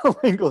English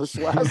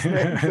last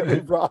names that we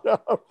brought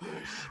up.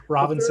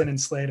 Robinson and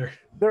Slater.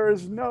 There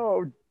is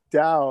no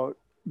doubt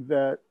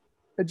that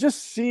it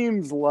just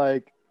seems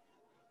like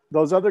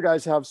those other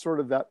guys have sort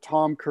of that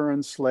Tom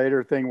Curran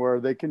Slater thing where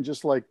they can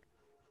just like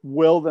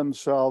will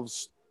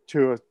themselves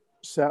to a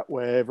set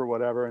wave or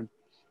whatever. And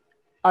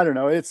I don't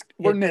know.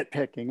 We're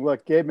nitpicking.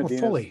 Look, Gabe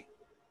Medina is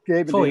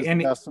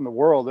the best in the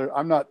world.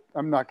 I'm not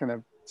going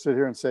to sit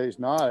here and say he's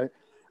not.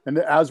 And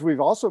as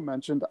we've also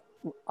mentioned,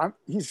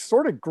 he's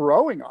sort of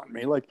growing on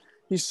me. Like,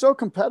 he's so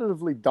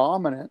competitively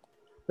dominant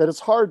that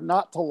it's hard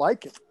not to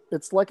like it.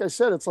 It's like I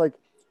said, it's like,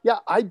 yeah,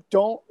 I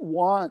don't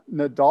want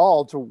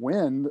Nadal to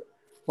win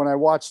when I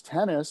watch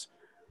tennis,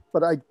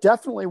 but I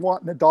definitely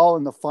want Nadal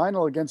in the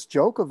final against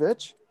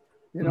Djokovic.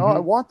 You know, I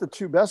want the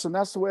two best, and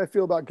that's the way I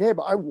feel about Gabe.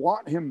 I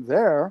want him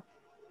there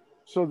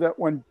so that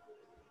when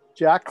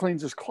Jack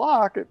cleans his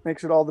clock, it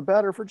makes it all the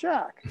better for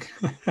Jack.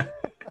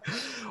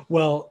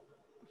 Well,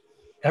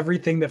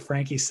 everything that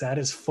Frankie said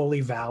is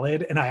fully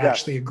valid, and I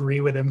actually agree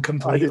with him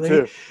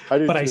completely. I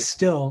do but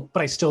too.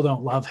 I still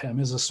don't love him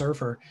as a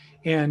surfer.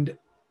 And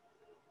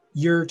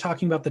you're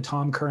talking about the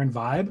Tom Curran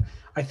vibe.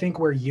 I think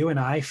where you and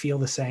I feel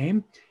the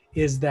same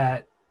is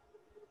that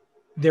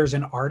there's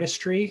an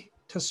artistry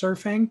to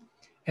surfing,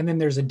 and then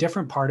there's a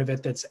different part of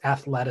it that's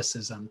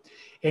athleticism.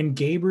 And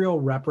Gabriel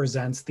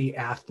represents the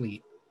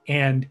athlete.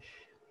 And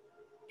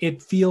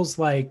it feels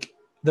like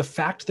the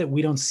fact that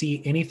we don't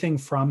see anything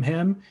from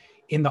him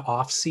in the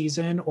off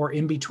season or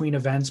in between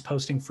events,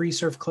 posting free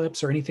surf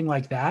clips or anything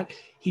like that,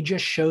 he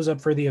just shows up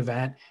for the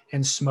event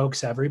and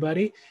smokes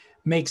everybody,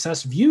 makes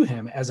us view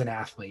him as an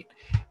athlete.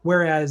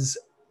 Whereas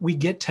we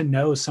get to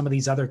know some of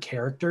these other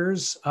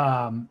characters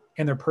and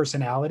their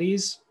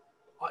personalities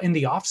in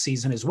the off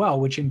season as well,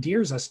 which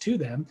endears us to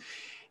them.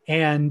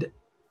 And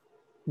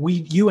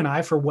you and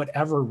I, for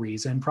whatever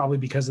reason, probably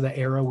because of the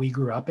era we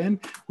grew up in,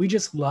 we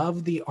just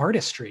love the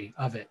artistry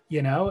of it,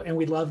 you know, and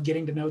we love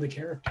getting to know the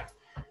character.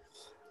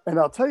 And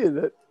I'll tell you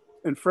that,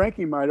 and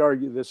Frankie might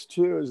argue this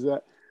too, is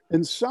that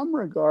in some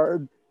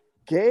regard,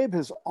 Gabe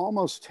has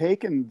almost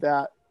taken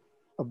that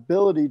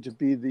ability to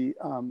be the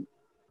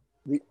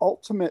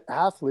ultimate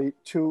athlete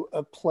to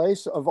a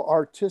place of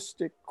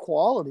artistic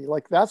quality.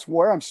 Like, that's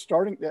where I'm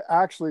starting to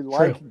actually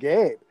like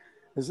Gabe,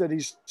 is that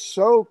he's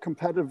so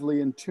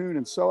competitively in tune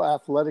and so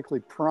athletically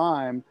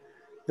prime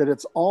that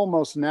it's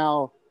almost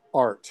now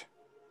art.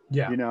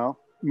 Yeah. You know,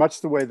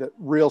 much the way that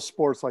real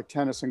sports like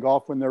tennis and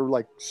golf, when they're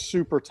like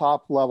super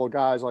top level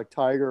guys like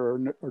Tiger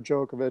or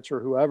Djokovic or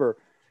whoever,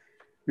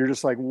 you're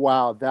just like,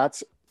 wow,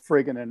 that's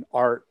friggin' an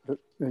art.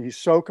 He's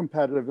so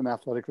competitive and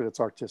athletic that it's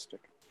artistic.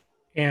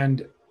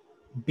 And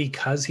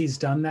because he's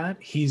done that,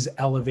 he's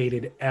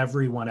elevated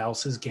everyone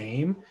else's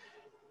game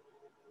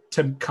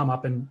to come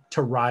up and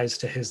to rise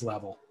to his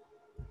level.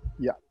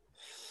 Yeah.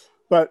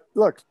 But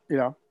look,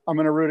 I'm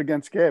going to root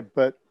against Gabe,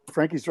 but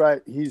Frankie's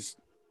right.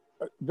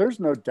 There's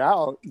no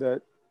doubt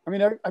that,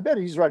 I bet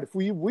he's right. If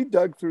we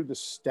dug through the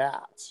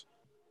stats,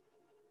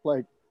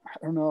 like,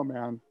 I don't know,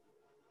 man.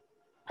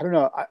 I don't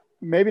know.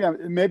 Maybe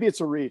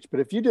it's a reach, but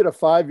if you did a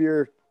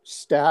 5-year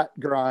stat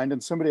grind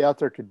and somebody out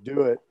there could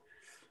do it,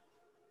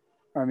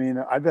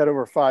 I bet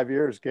over 5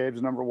 years,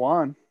 Gabe's number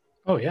one.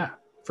 Oh yeah,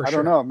 for sure. I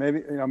don't know.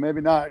 Maybe, maybe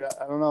not.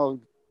 I don't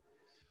know.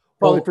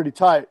 Probably pretty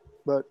tight,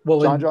 but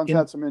John John's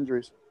had some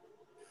injuries.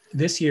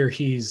 This year,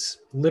 he's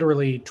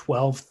literally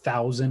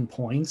 12,000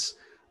 points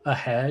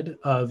ahead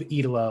of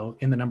Idolo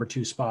in the number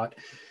 2 spot.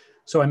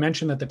 So I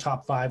mentioned that the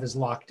top 5 is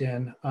locked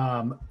in.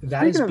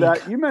 Speaking of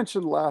that, you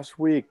mentioned last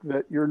week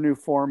that your new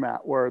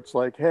format where it's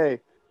like, hey,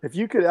 if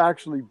you could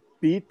actually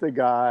beat the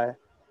guy,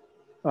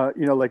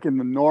 like in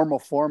the normal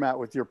format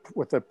with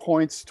the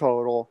points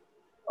total,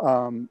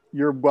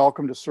 you're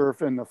welcome to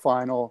surf in the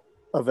final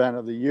event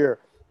of the year.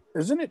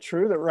 Isn't it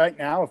true that right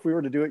now, if we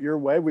were to do it your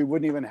way, we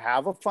wouldn't even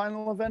have a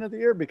final event of the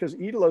year? Because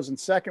Idolo's in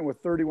second with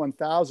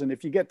 31,000.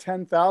 If you get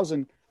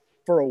 10,000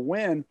 for a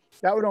win,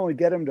 that would only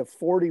get him to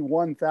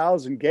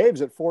 41,000.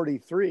 Gabe's at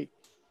 43.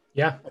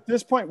 Yeah. At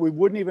this point, we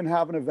wouldn't even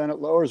have an event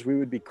at Lowers. We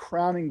would be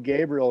crowning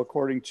Gabriel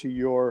according to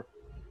your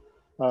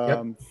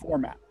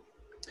format.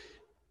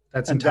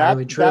 That's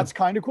entirely true. That's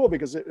kind of cool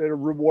because it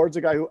rewards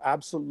a guy who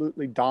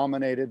absolutely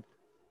dominated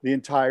the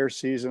entire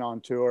season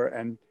on tour.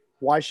 And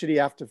why should he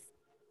have to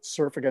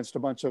surf against a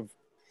bunch of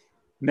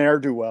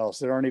ne'er-do-wells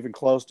that aren't even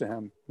close to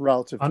him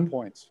relative to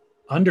points?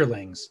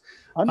 Underlings.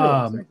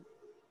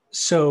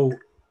 So,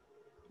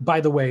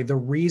 by the way, the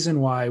reason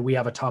why we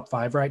have a top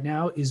 5 right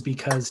now is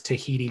because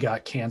Tahiti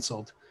got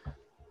canceled.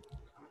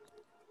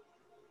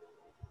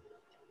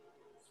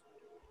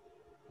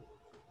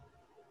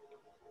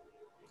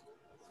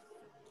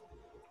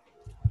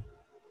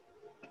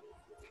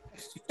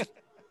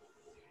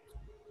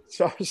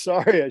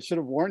 Sorry, I should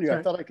have warned you.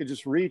 I thought I could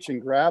just reach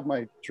and grab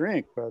my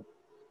drink, but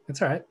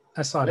it's all right.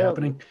 I saw it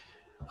happening.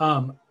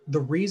 The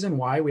reason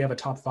why we have a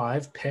top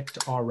 5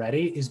 picked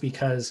already is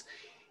because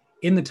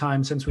in the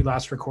time since we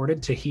last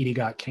recorded, Tahiti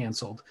got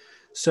canceled.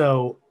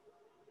 So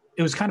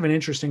it was kind of an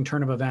interesting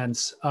turn of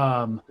events.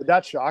 Did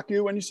that shock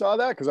you when you saw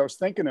that? Because I was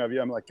thinking of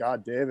you. I'm like,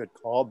 God, David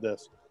called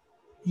this.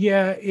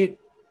 Yeah, it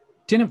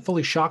didn't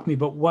fully shock me,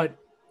 but what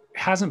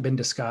hasn't been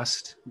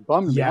discussed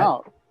bummed me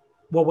out.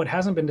 Well, what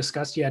hasn't been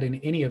discussed yet in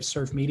any of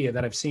surf media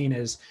that I've seen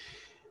is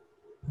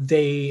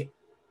the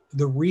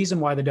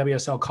reason why the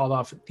WSL called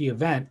off the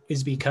event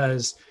is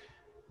because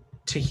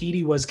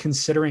Tahiti was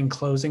considering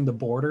closing the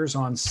borders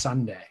on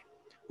Sunday,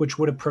 which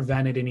would have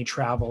prevented any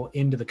travel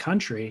into the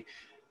country.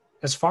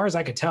 As far as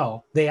I could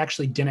tell, they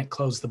actually didn't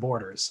close the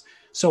borders.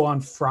 So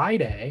on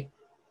Friday,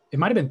 it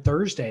might have been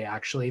Thursday,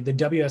 actually, the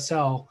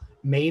WSL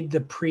made the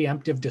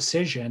preemptive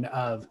decision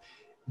of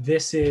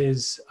this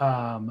is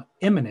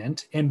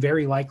imminent and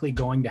very likely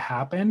going to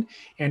happen.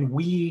 And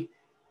we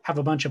have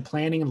a bunch of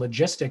planning and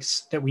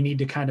logistics that we need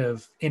to kind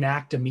of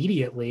enact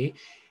immediately.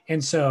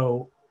 And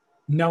so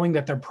knowing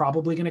that they're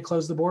probably going to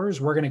close the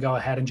borders, we're going to go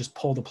ahead and just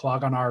pull the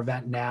plug on our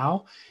event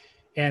now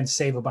and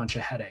save a bunch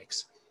of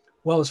headaches.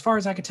 Well, as far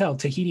as I could tell,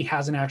 Tahiti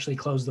hasn't actually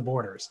closed the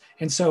borders.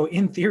 And so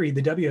in theory,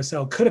 the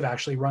WSL could have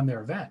actually run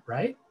their event,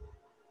 right?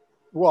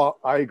 Well,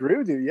 I agree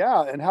with you.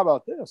 Yeah. And how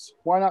about this?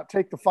 Why not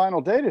take the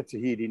final day to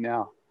Tahiti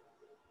now?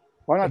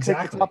 Why not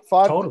take the top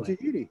 5 to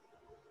Tahiti?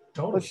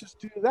 Totally. Let's just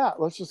do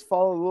that. Let's just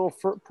follow the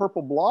little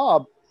purple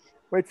blob.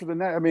 Wait for the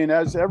next. I mean,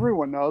 as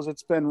everyone knows,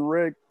 it's been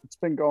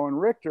going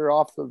Richter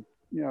off the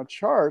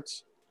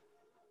charts.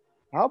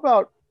 How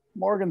about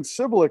Morgan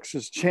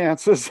Siblix's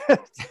chances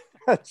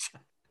at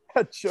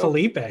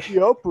Felipe?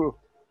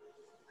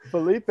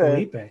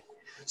 Felipe.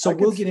 So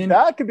we'll get in.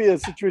 That could be a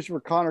situation where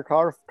Connor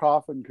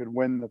Coffin could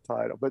win the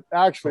title, but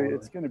actually,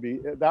 it's going to be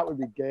that would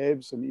be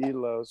Gabe's and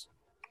Idolo's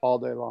all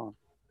day long.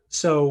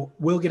 So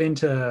we'll get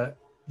into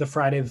the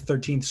Friday the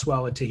 13th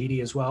swell at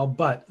Tahiti as well,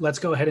 but let's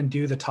go ahead and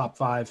do the top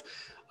 5.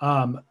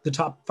 The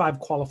top 5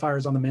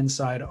 qualifiers on the men's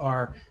side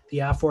are the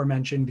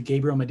aforementioned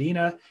Gabriel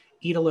Medina,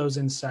 Idolo's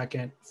in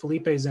second,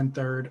 Felipe's in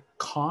third,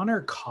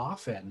 Connor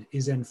Coffin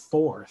is in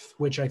fourth,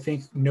 which I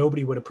think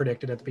nobody would have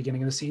predicted at the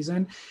beginning of the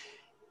season,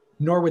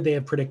 nor would they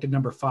have predicted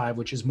number 5,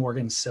 which is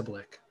Morgan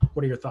Siblick.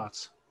 What are your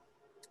thoughts?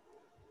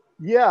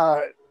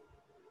 Yeah,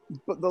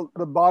 but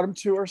the bottom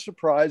 2 are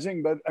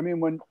surprising, but I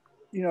mean, when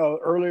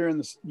earlier in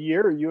this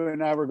year, you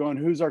and I were going,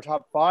 who's our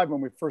top 5 when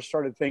we first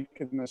started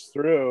thinking this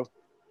through.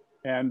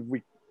 And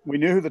we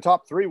knew who the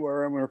top 3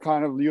 were. And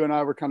you and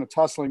I were kind of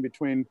tussling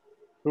between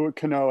who would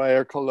Kanoe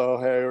or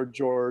Kolohe or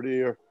Jordy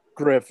or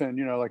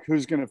Griffin, like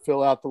who's going to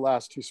fill out the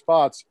last 2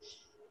 spots.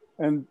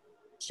 And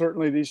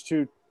certainly these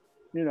 2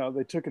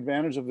 they took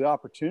advantage of the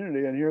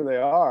opportunity, and here they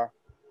are.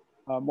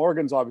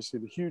 Morgan's obviously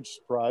the huge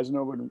surprise.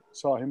 Nobody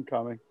saw him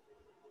coming.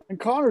 And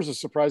Connor's a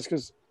surprise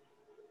because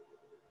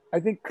I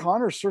think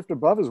Connor surfed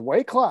above his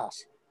weight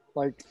class.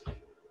 Like,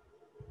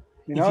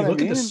 you know,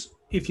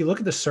 if you look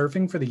at the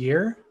surfing for the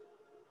year,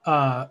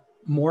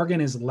 Morgan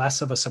is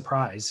less of a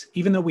surprise.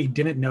 Even though we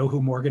didn't know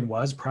who Morgan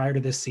was prior to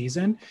this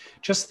season,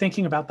 just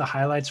thinking about the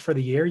highlights for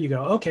the year, you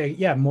go, okay,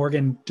 yeah,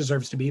 Morgan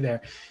deserves to be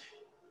there.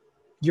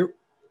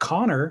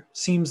 Connor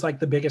seems like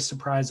the biggest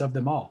surprise of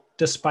them all,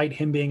 despite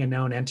him being a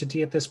known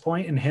entity at this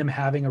point and him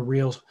having a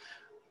real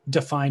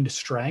defined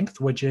strength,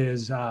 which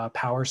is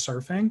power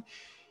surfing.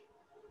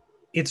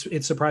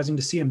 It's surprising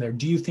to see him there.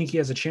 Do you think he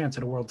has a chance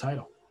at a world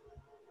title?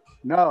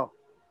 No,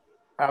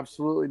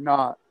 absolutely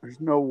not.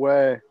 There's no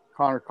way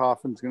Connor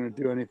Coffin's going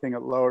to do anything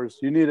at lowers.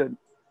 You need an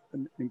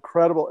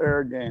incredible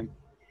air game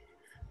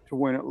to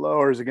win at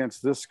lowers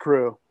against this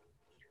crew.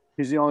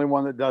 He's the only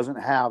one that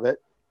doesn't have it.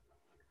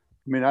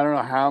 I mean, I don't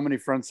know how many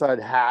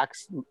frontside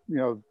hacks,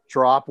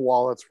 drop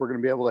wallets we're going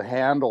to be able to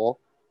handle,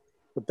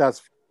 but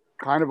that's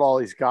kind of all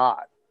he's got.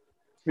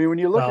 I mean, when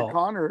you look at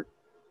Connor,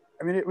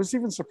 I mean, it was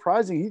even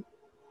surprising.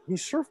 He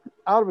surfed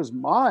out of his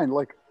mind.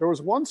 Like, there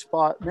was one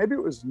spot, maybe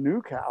it was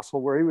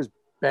Newcastle, where he was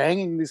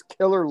banging these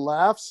killer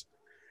lefts.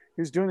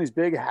 He was doing these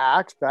big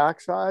hacks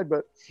backside,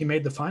 but he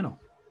made the final.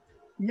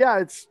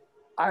 Yeah,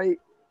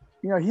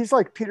 he's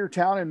like Peter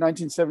Town in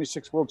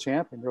 1976 world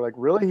champion. They're like,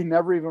 really? He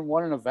never even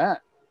won an event.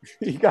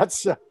 He got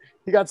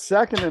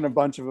second in a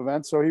bunch of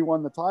events, so he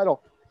won the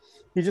title.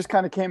 He just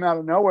kind of came out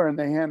of nowhere, and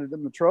they handed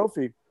him the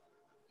trophy.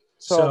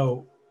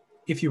 So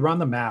if you run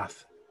the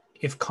math,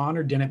 if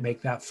Connor didn't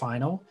make that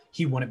final,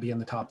 he wouldn't be in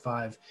the top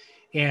 5.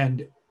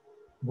 And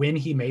when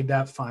he made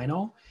that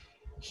final,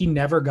 he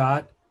never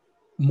got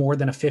more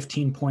than a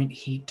 15-point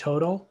heat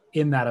total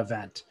in that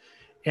event.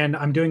 And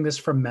I'm doing this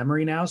from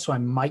memory now, so I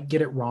might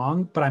get it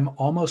wrong, but I'm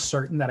almost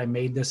certain that I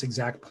made this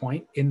exact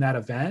point in that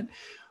event.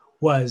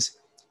 Was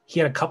he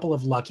had a couple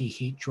of lucky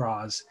heat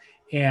draws,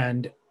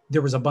 and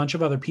there was a bunch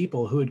of other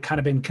people who had kind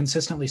of been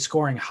consistently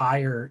scoring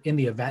higher in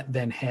the event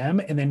than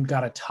him, and then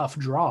got a tough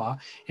draw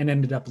and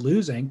ended up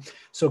losing.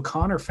 So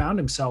Connor found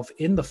himself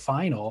in the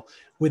final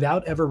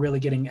without ever really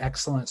getting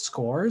excellent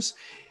scores,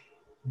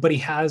 but he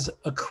has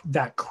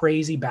that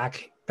crazy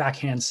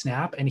backhand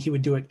snap, and he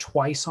would do it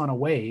twice on a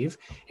wave,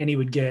 and he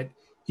would get,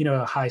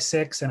 a high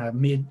 6 and a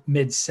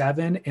mid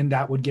 7, and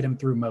that would get him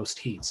through most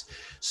heats.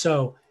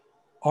 So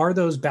are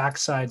those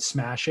backside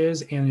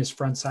smashes and his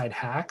frontside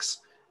hacks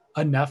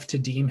enough to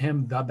deem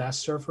him the best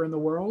surfer in the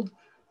world?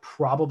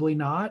 Probably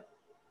not.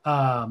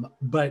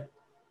 But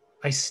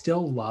I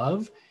still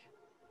love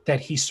that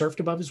he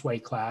surfed above his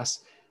weight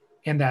class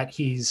and that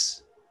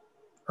he's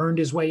earned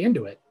his way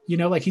into it.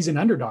 He's an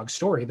underdog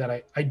story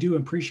that I do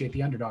appreciate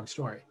the underdog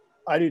story.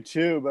 I do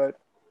too, but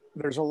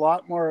there's a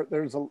lot more.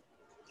 There's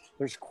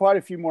quite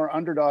a few more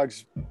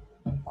underdogs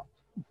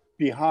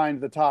behind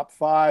the top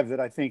 5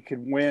 that I think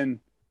could win.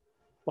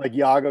 Like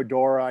Yago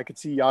Dora, I could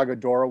see Yago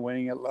Dora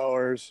winning at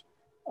lowers.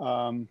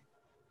 As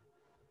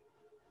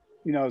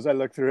I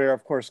look through here,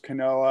 of course,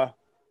 Kanoa,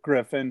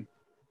 Griffin.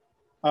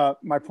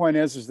 My point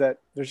is that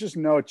there's just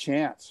no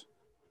chance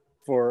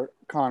for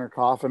Connor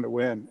Coffin to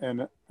win.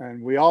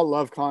 And we all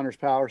love Connor's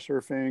power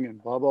surfing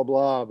and blah, blah,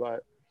 blah,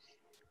 but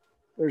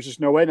there's just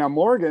no way. Now,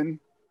 Morgan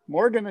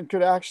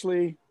could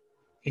actually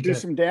do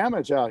some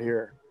damage out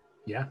here.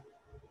 Yeah.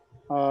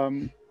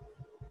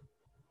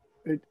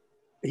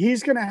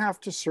 He's going to have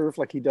to surf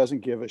like he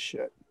doesn't give a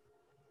shit.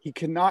 He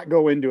cannot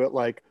go into it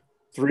like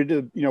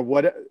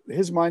what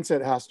his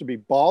mindset has to be: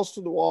 balls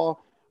to the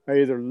wall. I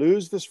either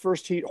lose this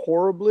first heat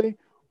horribly,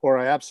 or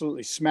I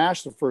absolutely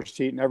smash the first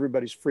heat and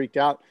everybody's freaked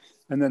out.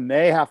 And then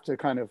they have to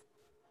kind of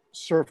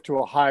surf to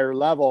a higher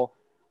level,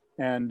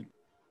 and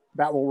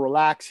that will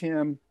relax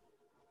him.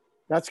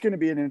 That's going to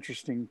be an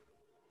interesting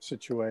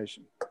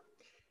situation.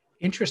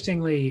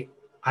 Interestingly,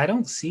 I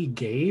don't see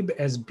Gabe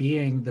as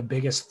being the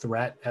biggest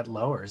threat at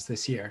lowers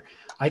this year.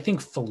 I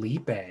think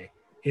Felipe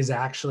is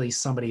actually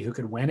somebody who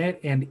could win it.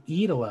 And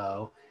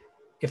Idolo,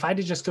 if I had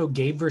to just go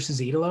Gabe versus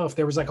Idolo, if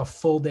there was like a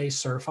full day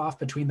surf off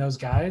between those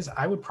guys,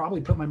 I would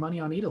probably put my money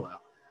on Idolo.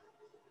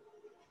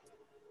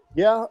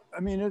 Yeah, I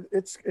mean,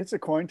 it's a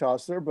coin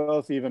toss. They're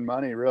both even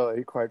money,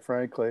 really, quite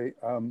frankly.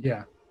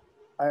 Yeah.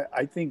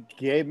 I think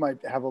Gabe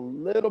might have a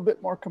little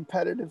bit more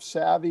competitive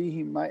savvy.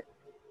 He might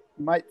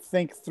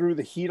think through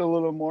the heat a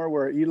little more,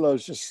 where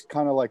Idolo's just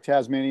kind of like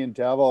Tasmanian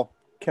Devil,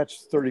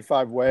 catch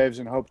 35 waves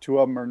and hope 2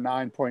 of them are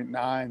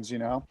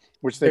 9.9s,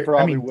 which they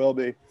probably will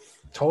be.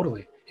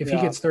 Totally. If he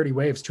gets 30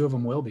 waves, 2 of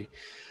them will be.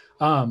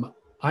 I'm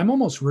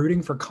almost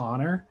rooting for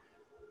Connor,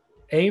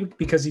 A,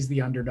 because he's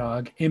the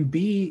underdog, and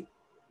B,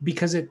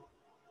 because it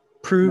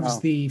proves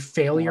the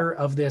failure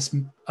of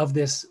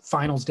this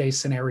finals day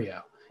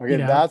scenario. Okay,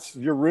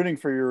 you're rooting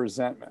for your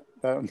resentment.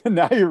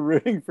 Now you're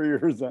rooting for your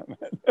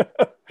resentment.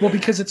 Well,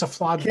 because it's a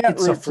flawed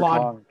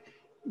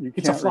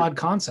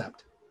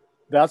concept.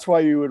 That's why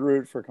you would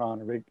root for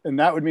Connor. And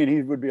that would mean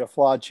he would be a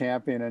flawed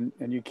champion,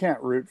 and you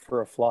can't root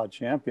for a flawed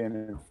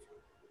champion.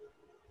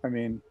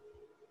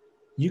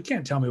 You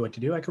can't tell me what to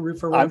do. I could root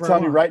for I'm whatever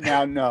telling I you want. right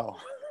now, no.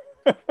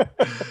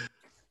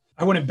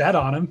 I wouldn't bet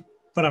on him,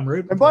 but I'm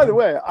rooting. And by the him.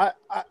 way,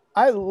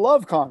 I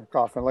love Connor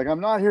Coughlin. Like, I'm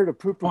not here to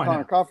poo-poo Connor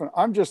no. Coughlin.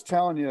 I'm just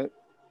telling you.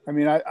 I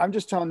mean, I'm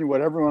just telling you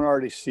what everyone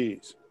already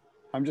sees.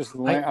 I'm just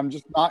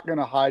not going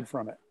to hide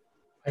from it.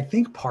 I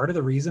think part of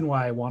the reason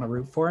why I want to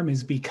root for him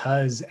is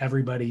because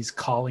everybody's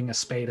calling a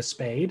spade a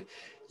spade.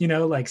 You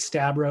know, like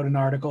Stab wrote an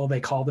article, they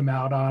called him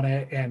out on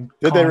it, and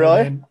did they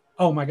really?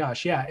 Oh my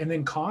gosh, yeah. And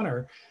then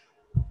Connor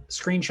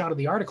screenshot of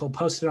the article,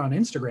 posted on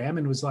Instagram,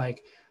 and was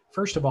like,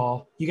 first of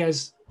all, you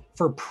guys,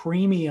 for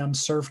premium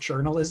surf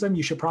journalism,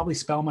 you should probably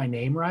spell my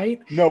name right.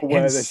 No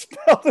way, they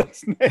spelled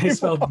his name. They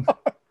spelled.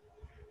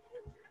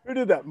 Who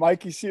did that?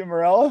 Mikey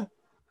Ciamarella?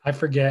 I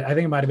forget. I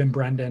think it might have been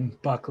Brendan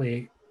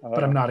Buckley,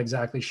 but I'm not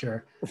exactly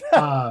sure.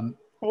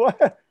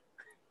 What?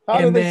 How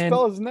did they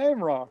spell his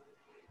name wrong?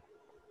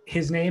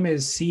 His name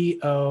is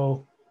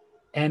Conner,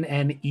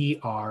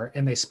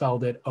 and they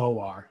spelled it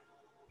OR.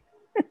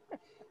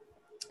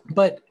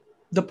 But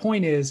the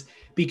point is,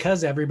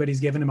 because everybody's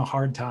giving him a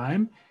hard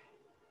time,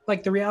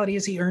 like, the reality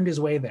is he earned his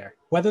way there.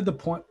 Whether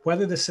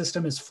the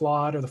system is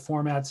flawed or the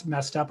format's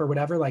messed up or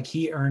whatever, like,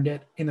 he earned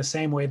it in the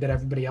same way that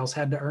everybody else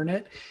had to earn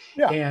it.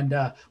 Yeah.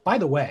 And by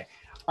the way,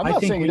 I'm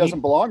not saying he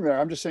doesn't belong there.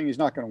 I'm just saying he's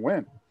not going to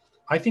win.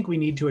 I think we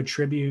need to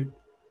attribute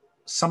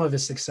some of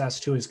his success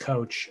to his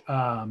coach,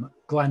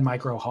 Glenn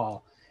Micro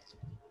Hall.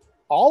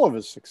 All of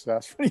his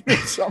success. What do you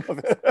mean some of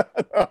it?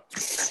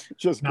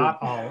 Just not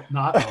all.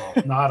 No,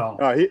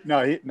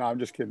 I'm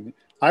just kidding.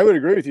 I would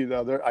agree with you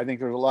though. I think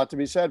there's a lot to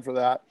be said for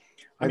that.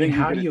 I think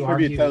how do you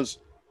attribute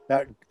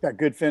that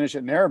good finish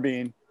at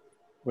Narrabeen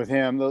with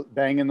him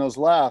banging those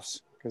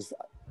lefts, because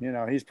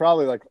he's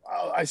probably like,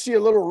 oh, I see a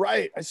little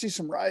right, I see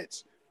some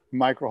rights.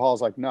 Micro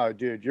Hall's like, no,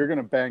 dude, you're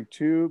gonna bang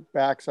two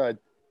backside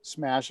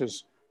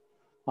smashes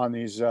on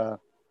these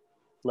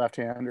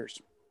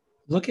left-handers.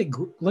 Look at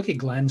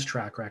Glenn's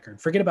track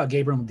record. Forget about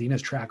Gabriel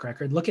Medina's track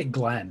record. Look at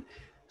Glenn.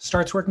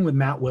 Starts working with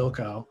Matt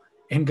Wilco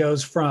and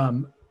goes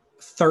from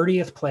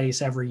 30th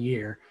place every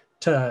year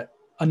to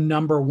a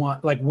number one,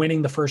 like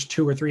winning the first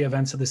 2 or 3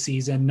 events of the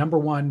season, number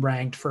one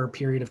ranked for a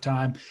period of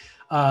time.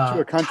 To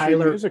a country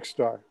music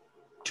star.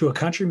 To a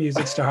country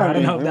music star. I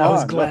don't know if that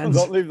was Glenn's.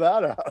 Don't leave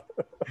that out.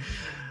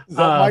 Is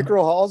that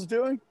Micro Hall's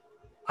doing?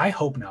 I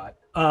hope not.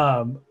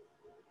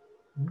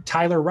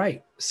 Tyler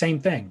Wright, same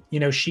thing.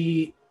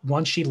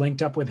 Once she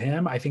linked up with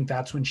him, I think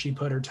that's when she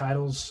put her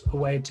titles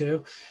away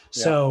too.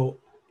 Yeah. So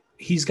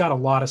he's got a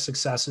lot of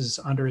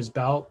successes under his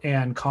belt,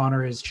 and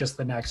Connor is just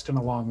the next in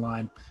a long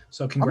line.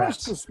 So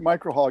congrats. How much does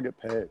Micro Hall get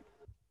paid?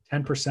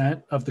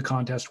 10% of the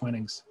contest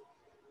winnings.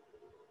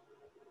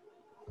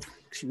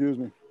 Excuse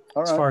me.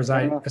 All right.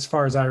 As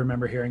far as I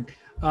remember hearing.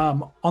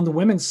 On the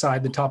women's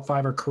side, the top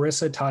 5 are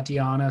Carissa,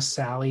 Tatiana,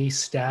 Sally,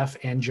 Steph,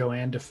 and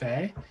Joanne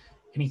DeFay.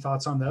 Any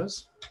thoughts on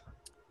those?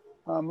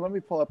 Let me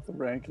pull up the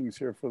rankings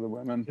here for the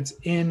women. It's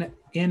in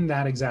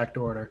that exact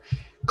order.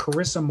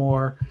 Carissa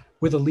Moore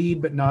with a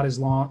lead, but not as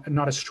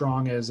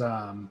strong as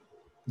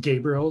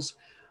Gabriel's.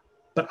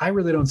 But I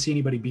really don't see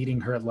anybody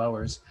beating her at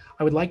lowers.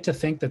 I would like to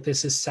think that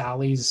this is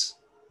Sally's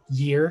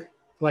year.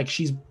 Like,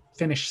 she's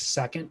finished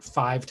second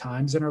 5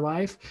 times in her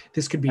life.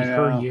 This could be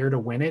her year to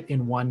win it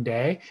in one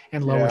day.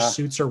 And lower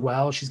suits her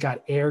well. She's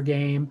got air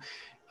game.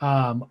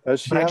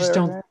 Does she but have I just air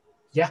don't. game?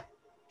 Yeah,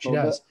 she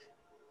does.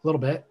 A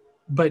little bit.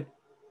 But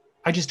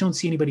I just don't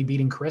see anybody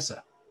beating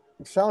Carissa.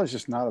 Sally's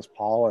just not as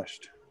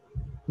polished.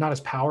 Not as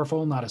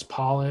powerful, not as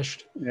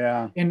polished.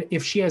 Yeah. And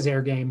if she has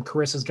air game,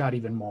 Carissa's got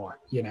even more,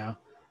 Yeah.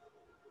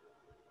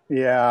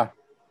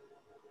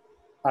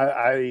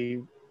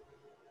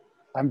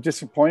 I'm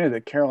disappointed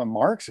that Carolyn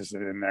Marks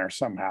isn't in there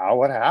somehow.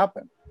 What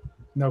happened?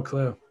 No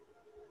clue.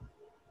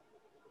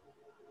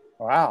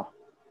 Wow.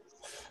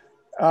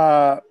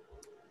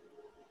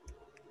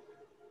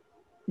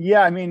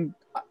 Yeah, I mean,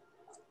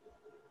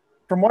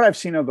 from what I've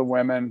seen of the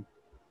women,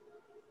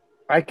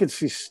 I could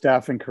see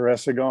Steph and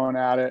Carissa going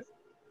at it.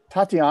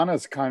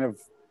 Tatiana's kind of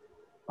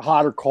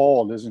hot or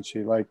cold, isn't she?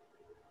 Like,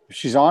 if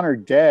she's on her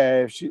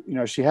day,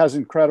 if she has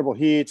incredible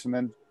heats, and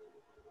then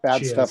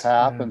bad stuff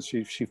happens.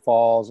 Yeah. She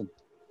falls, and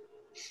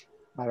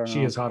I don't know.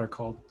 She is hot or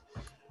cold.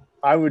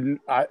 I'd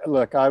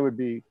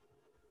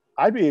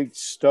be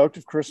stoked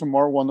if Carissa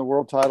Moore won the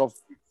world title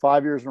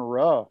 5 years in a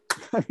row.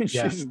 I mean,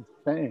 she's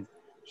insane.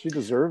 She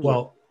deserves it.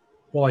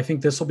 Well, I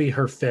think this will be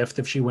her 5th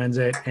if she wins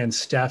it, and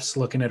Steph's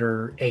looking at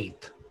her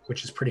 8th,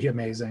 which is pretty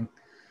amazing.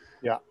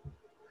 Yeah.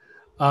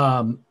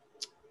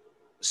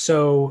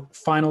 So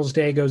finals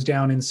day goes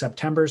down in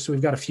September, so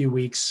we've got a few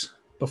weeks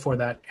before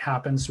that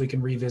happens so we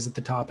can revisit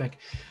the topic.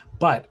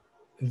 But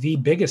the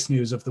biggest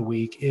news of the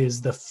week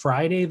is the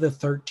Friday the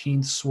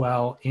 13th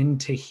swell in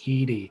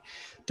Tahiti.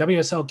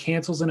 WSL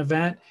cancels an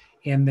event,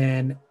 and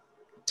then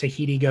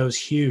Tahiti goes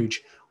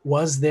huge.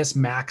 Was this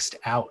maxed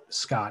out,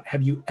 Scott?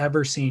 Have you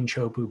ever seen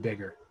Chopu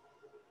bigger?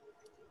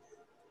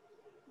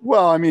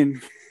 Well, I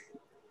mean,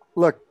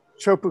 look,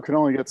 Chopu can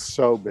only get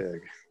so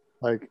big.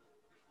 Like,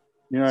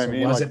 you know what I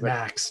mean? Was it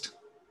maxed?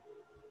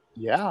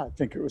 Yeah, I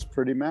think it was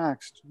pretty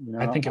maxed.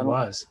 I think it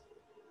was.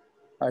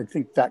 I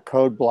think that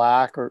code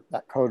black or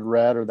that code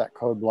red or that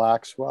code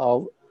black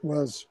swell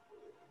was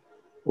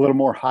a little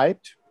more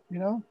hyped,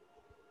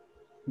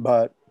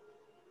 but,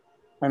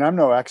 and I'm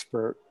no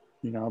expert,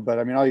 but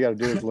I mean, all you got to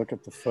do is look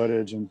at the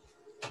footage. And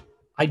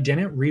I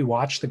didn't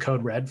rewatch the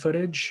code red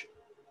footage.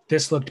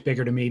 This looked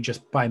bigger to me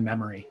just by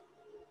memory.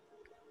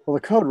 Well,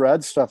 the code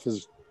red stuff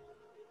is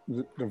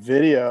the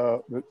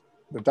video,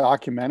 the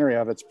documentary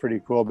of it's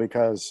pretty cool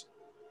because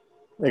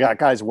they got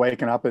guys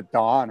waking up at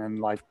dawn and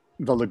like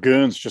the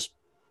lagoon's just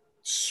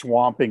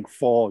swamping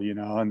full,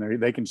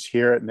 and they can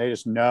hear it and they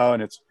just know.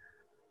 And it's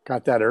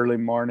got that early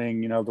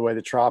morning, the way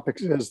the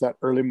tropics is, that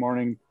early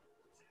morning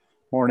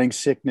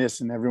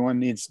sickness, and everyone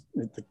needs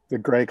the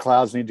gray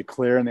clouds need to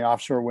clear and the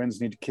offshore winds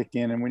need to kick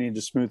in and we need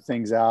to smooth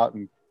things out.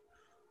 And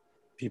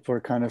people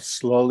are kind of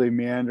slowly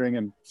meandering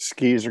and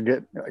skis are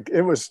getting, like,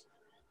 it was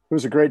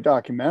a great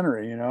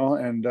documentary,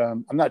 and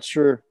I'm not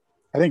sure.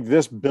 I think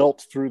this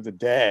built through the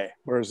day,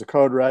 whereas the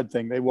code red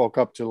thing, they woke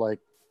up to like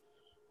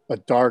a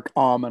dark,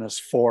 ominous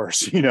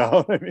force,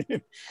 I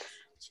mean?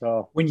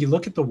 So when you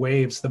look at the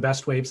waves, the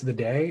best waves of the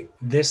day,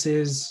 this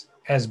is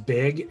as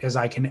big as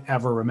I can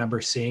ever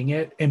remember seeing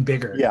it, and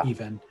bigger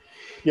even.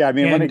 Yeah, I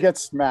mean, when it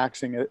gets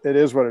maxing, it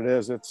is what it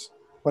is. It's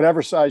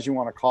whatever size you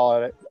want to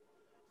call it.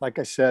 Like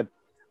I said,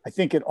 I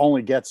think it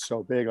only gets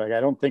so big. Like,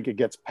 I don't think it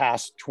gets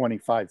past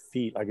 25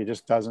 feet. Like, it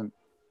just doesn't.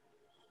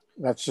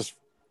 That's just,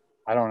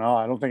 I don't know.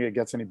 I don't think it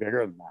gets any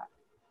bigger than that.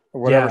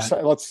 Or whatever.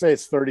 Yeah. Let's say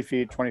it's 30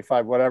 feet,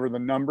 25, whatever the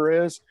number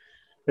is.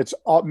 It's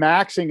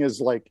maxing is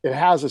like, it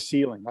has a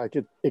ceiling. Like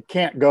it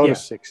can't go to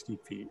 60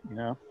 feet,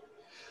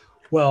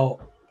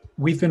 Well,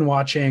 we've been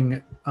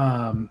watching,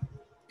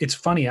 it's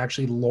funny,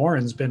 actually,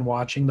 Lauren's been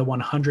watching the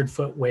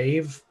 100-Foot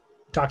Wave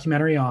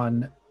documentary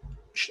on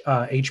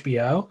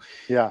HBO.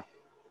 Yeah.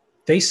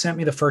 They sent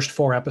me the first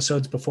 4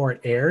 episodes before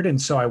it aired.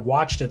 And so I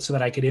watched it so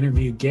that I could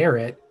interview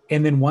Garrett.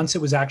 And then once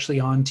it was actually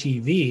on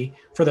TV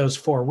for those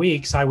 4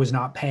 weeks, I was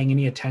not paying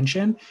any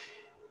attention.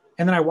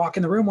 And then I walk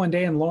in the room one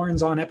day and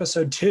Lauren's on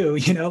episode 2,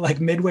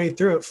 like midway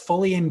through it,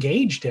 fully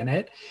engaged in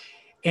it.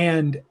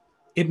 And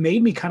it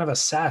made me kind of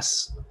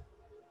assess.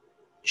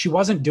 She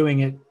wasn't doing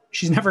it.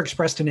 She's never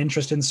expressed an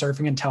interest in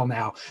surfing until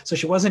now. So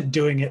she wasn't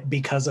doing it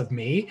because of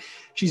me.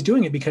 She's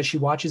doing it because she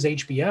watches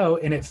HBO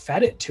and it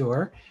fed it to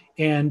her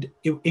and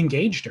it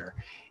engaged her.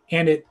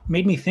 And it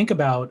made me think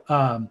about,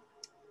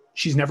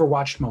 she's never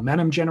watched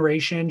Momentum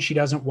Generation. She's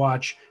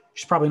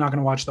probably not going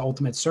to watch The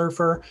Ultimate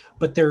Surfer,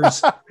 but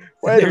there's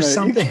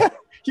something.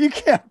 You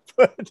can't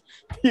put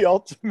The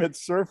Ultimate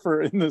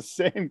Surfer in the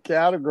same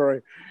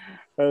category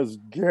as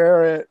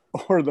Garrett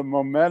or the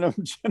Momentum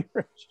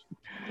Generation.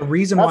 The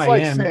reason why I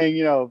am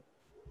saying,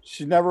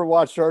 she never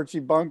watched Archie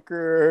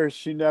Bunker.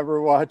 She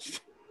never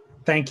watched.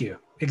 Thank you.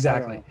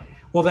 Exactly.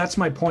 Well, that's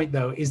my point,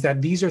 though, is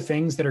that these are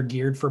things that are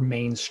geared for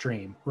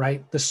mainstream,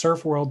 right? The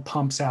surf world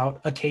pumps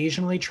out,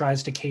 occasionally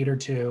tries to cater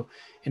to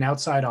an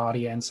outside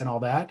audience and all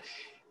that.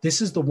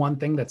 This is the one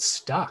thing that's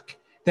stuck,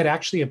 that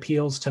actually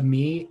appeals to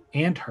me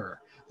and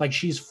her. Like,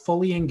 she's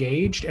fully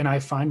engaged, and I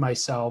find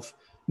myself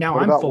now.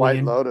 What about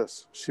White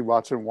Lotus? She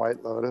watching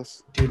White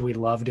Lotus? Dude, we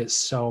loved it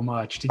so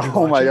much. Did you?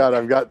 Oh my God,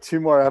 I've got 2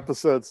 more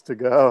episodes to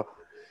go.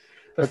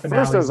 At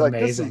first I was like,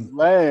 amazing. This is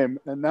lame.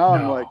 And now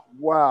I'm like,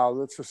 wow,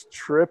 that's just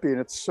trippy.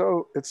 And it's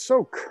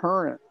so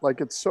current.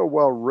 Like, it's so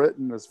well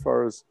written as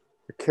far as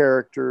the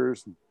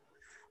characters.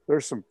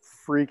 There's some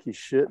freaky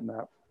shit in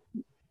that.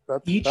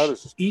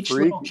 Each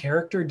little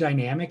character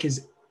dynamic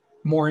is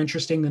more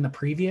interesting than the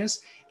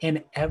previous.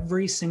 And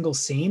every single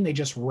scene, they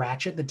just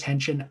ratchet the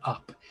tension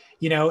up,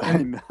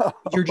 and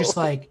you're just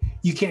like,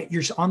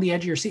 you're on the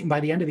edge of your seat. And by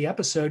the end of the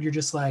episode, you're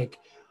just like,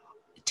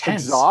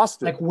 tense,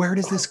 exhausted. Like, where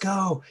does this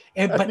go?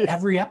 But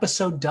every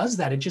episode does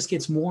that. It just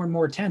gets more and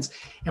more tense.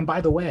 And by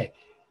the way,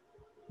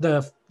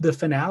 the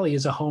finale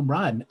is a home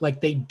run.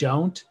 Like,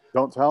 don't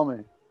tell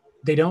me.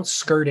 They don't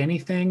skirt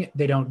anything.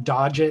 They don't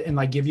dodge it and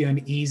like give you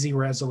an easy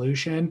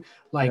resolution.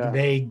 Like,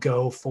 they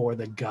go for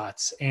the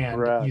guts,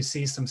 and you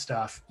see some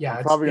stuff. Yeah.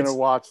 I'm probably going to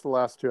watch the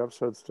last 2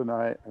 episodes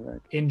tonight, I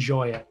think.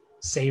 Enjoy it.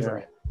 Savor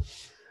it.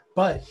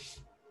 But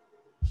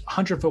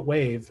 100-Foot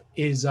Wave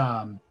is,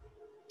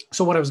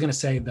 so what I was going to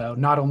say, though,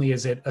 not only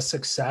is it a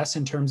success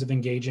in terms of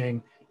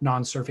engaging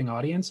non-surfing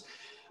audience,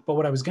 but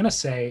what I was going to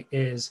say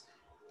is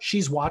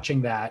she's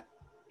watching that,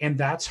 and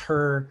that's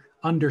her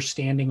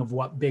understanding of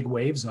what big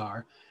waves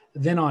are.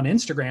 Then on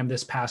Instagram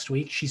this past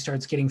week, she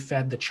starts getting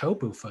fed the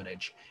Chopu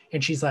footage,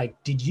 and she's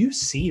like, did you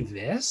see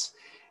this?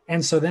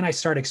 And so then I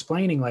start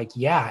explaining, like,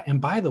 yeah, and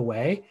by the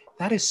way,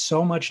 that is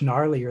so much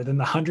gnarlier than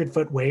the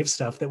 100-Foot Wave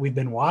stuff that we've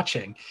been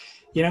watching,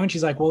 and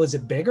she's like, well, is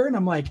it bigger? And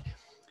I'm like,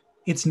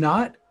 it's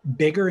not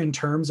bigger in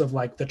terms of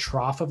like the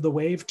trough of the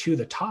wave to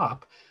the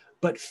top,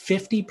 but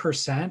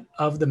 50%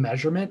 of the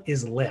measurement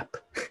is lip.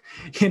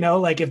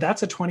 Like, if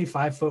that's a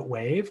 25-foot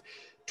wave,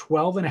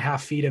 12 and a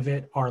half feet of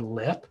it are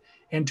lip,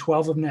 and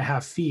 12 and a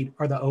half feet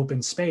are the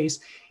open space,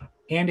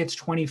 and it's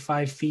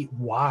 25 feet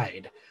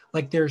wide.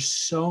 Like, there's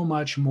so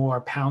much more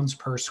pounds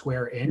per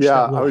square inch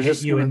that will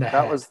hit you in the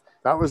head.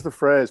 That was the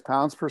phrase.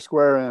 Pounds per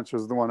square inch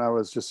was the one I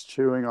was just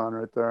chewing on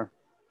right there.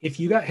 if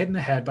you got hit in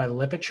the head by the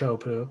lip at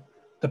Chopu,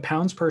 the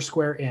pounds per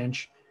square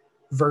inch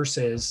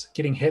versus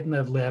getting hit in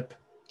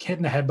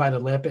the head by the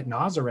lip at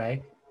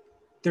Nazare,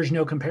 there's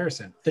no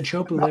comparison. The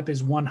Chopu lip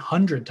is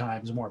 100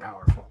 times more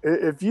powerful.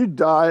 If you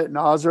die at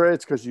Nazare,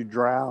 it's because you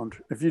drowned.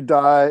 If you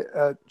die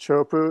at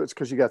Chopu, it's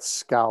because you got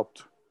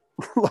scalped.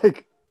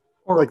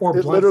 or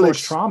blunt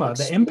force trauma,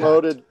 the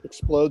impact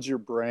explodes your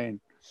brain.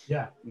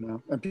 Yeah.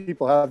 And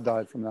people have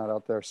died from that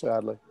out there,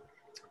 sadly.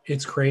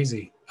 It's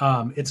crazy.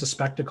 It's a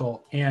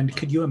spectacle. And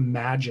could you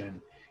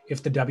imagine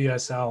if the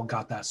WSL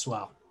got that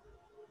swell?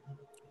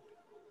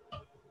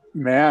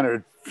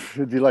 Man,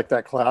 it'd be like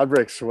that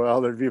Cloudbreak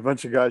swell. There'd be a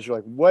bunch of guys. You're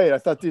like, wait, I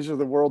thought these are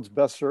the world's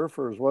best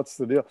surfers. What's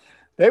the deal?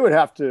 They would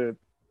have to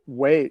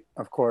wait,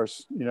 of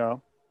course, Yeah.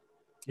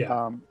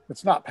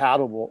 It's not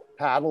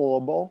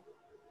paddleable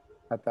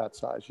at that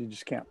size. You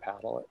just can't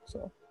paddle it.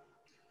 So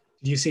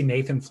did you see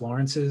Nathan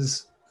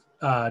Florence's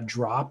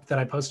drop that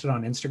I posted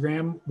on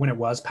Instagram when it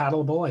was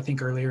paddleable, I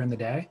think earlier in the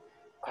day?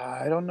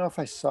 I don't know if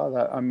I saw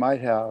that. I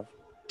might have.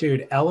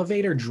 Dude,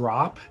 elevator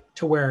drop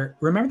to where,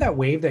 remember that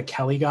wave that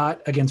Kelly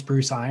got against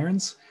Bruce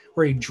Irons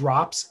where he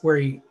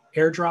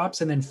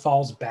airdrops and then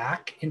falls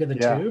back into the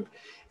tube?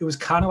 It was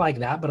kind of like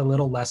that, but a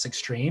little less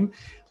extreme.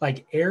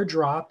 Like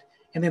airdropped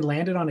and then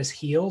landed on his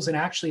heels and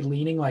actually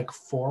leaning like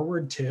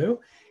forward too.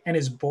 And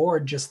his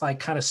board just like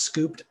kind of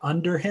scooped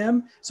under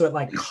him. So it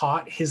like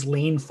caught his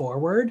lean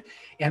forward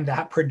and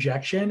that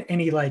projection, and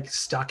he like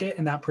stuck it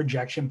and that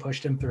projection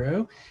pushed him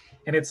through.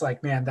 And it's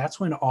like, man, that's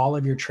when all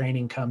of your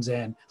training comes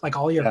in, like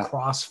all your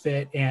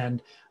CrossFit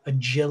and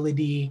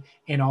agility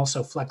and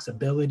also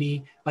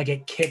flexibility, like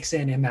it kicks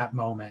in that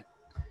moment.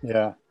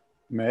 Yeah.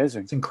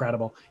 Amazing. It's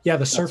incredible. Yeah.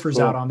 The surfers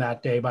out on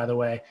that day, by the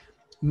way,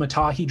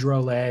 Matahi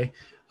Drole,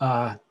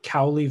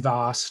 Cowley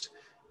Vost,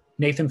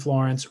 Nathan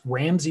Florence,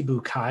 Ramsey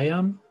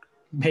Bukayem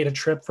made a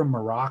trip from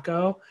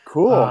Morocco.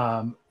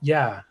 Cool.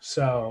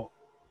 So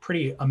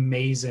pretty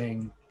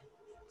amazing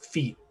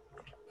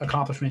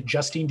accomplishment.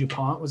 Justine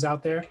Dupont was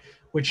out there,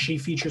 which she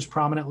features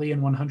prominently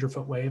in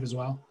 100-foot wave as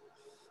well.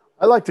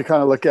 I like to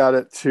kind of look at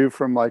it too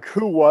from like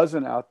who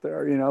wasn't out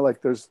there,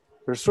 like there's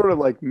sort of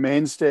like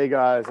mainstay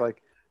guys.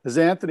 Like, is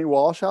Anthony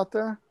Walsh out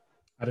there?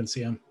 I didn't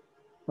see him.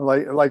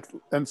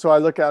 And so I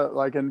look at it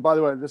like, and by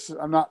the way,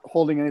 I'm not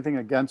holding anything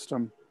against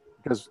him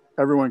because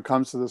everyone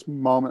comes to this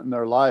moment in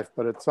their life,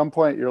 but at some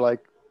point you're like,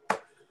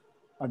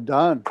 I'm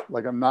done.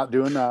 Like, I'm not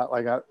doing that.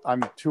 Like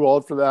I'm too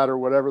old for that or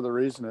whatever the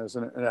reason is.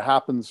 And it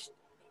happens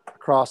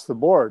across the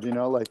board,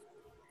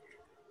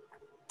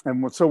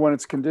 so when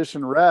it's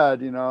condition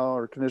red,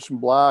 or condition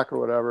black or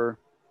whatever,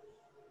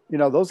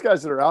 those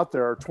guys that are out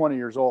there are 20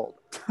 years old.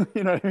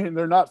 You know what I mean?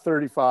 They're not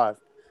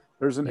 35.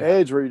 There's an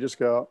age where you just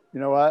go,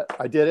 you know what?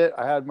 I did it.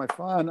 I had my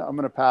fun. I'm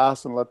going to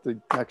pass and let the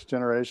next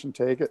generation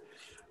take it.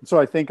 And so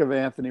I think of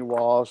Anthony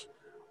Walsh.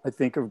 I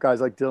think of guys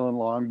like Dylan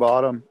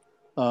Longbottom.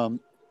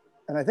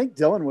 And I think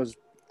Dylan was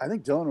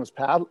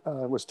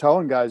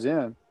towing guys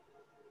in.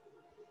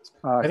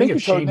 I think he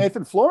towed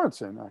Nathan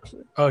Florence in,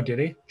 actually. Oh, did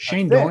he?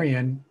 Shane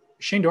Dorian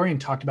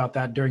talked about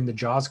that during the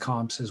Jaws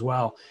comps as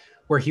well,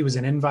 where he was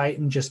an invite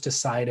and just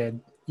decided,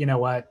 you know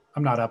what?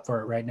 I'm not up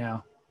for it right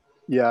now.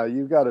 Yeah,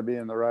 you've got to be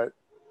in the right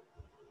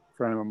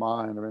frame of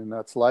mind. I mean,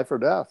 that's life or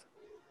death.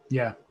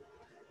 Yeah.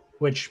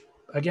 Which,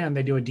 again,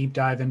 they do a deep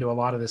dive into a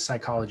lot of the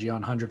psychology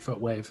on 100-foot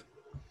wave.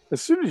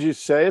 As soon as you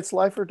say it's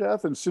life or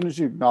death, and as soon as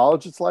you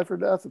acknowledge it's life or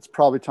death, it's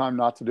probably time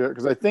not to do it.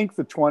 Because I think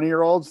the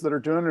 20-year-olds that are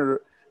doing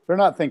it, they're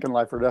not thinking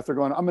life or death. They're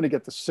going, I'm going to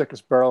get the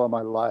sickest barrel of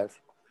my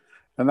life.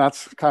 And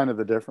that's kind of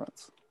the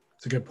difference.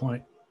 It's a good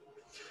point.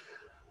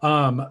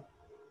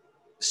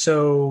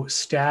 So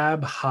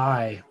Stab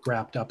High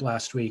wrapped up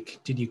last week.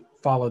 Did you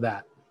follow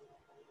that?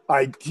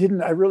 I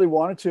didn't. I really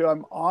wanted to.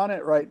 I'm on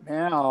it right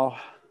now.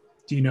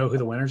 Do you know who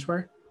the winners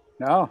were?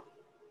 No.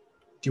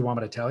 Do you want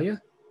me to tell you?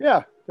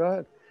 Yeah, go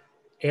ahead.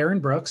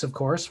 Erin Brooks, of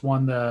course,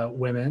 won the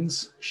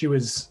women's.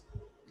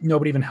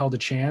 Nobody even held a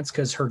chance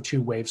because her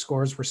 2 wave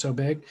scores were so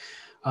big.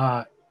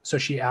 So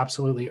she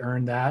absolutely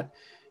earned that.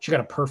 She got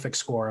a perfect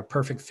score, a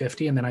perfect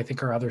 50. And then I think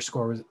her other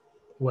score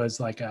was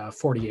like a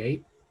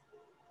 48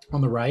 on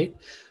the right.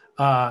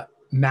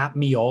 Matt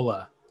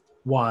Miola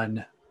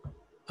won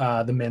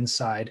the men's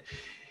side.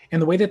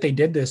 And the way that they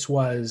did this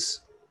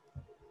was,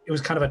 it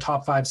was kind of a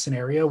top 5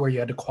 scenario where you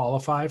had to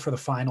qualify for the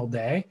final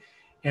day.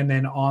 And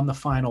then on the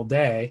final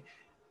day,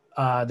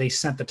 they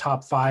sent the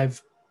top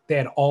 5. They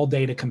had all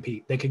day to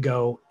compete. They could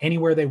go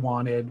anywhere they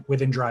wanted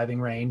within driving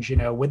range,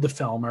 with the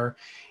filmer,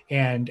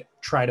 and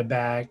try to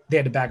bag. They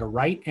had to bag a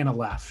right and a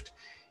left.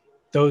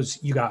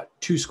 You got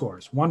 2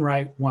 scores, 1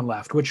 right, 1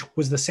 left, which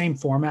was the same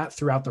format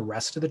throughout the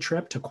rest of the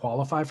trip to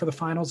qualify for the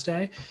finals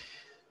day.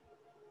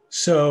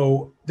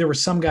 So there were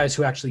some guys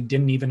who actually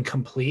didn't even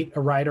complete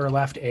a right or a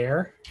left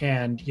air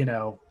and,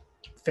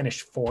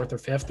 finished 4th or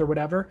 5th or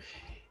whatever.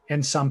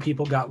 And some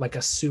people got like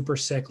a super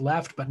sick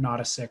left, but not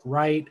a sick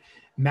right.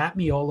 Matt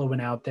Miola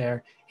went out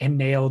there and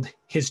nailed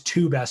his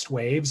 2 best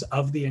waves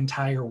of the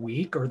entire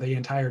week or the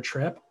entire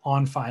trip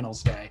on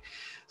finals day.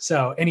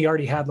 So, and he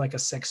already had like a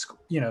 6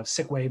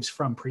 sick waves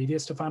from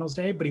previous to finals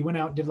day, but he went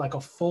out and did like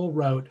a full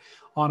rote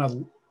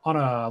on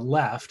a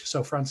left,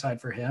 so front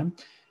side for him,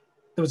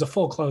 there was a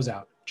full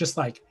closeout. Just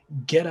like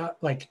get up,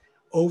 like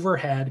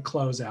overhead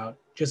closeout.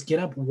 Just get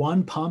up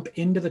one pump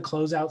into the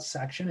closeout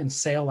section and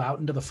sail out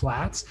into the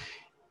flats.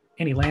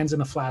 And he lands in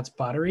the flats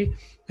buttery.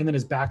 And then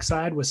his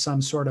backside was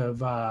some sort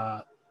of,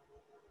 I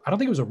don't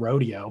think it was a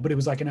rodeo, but it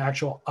was like an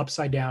actual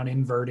upside down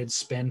inverted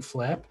spin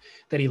flip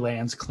that he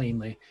lands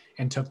cleanly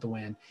and took the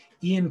win.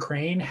 Ian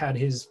Crane had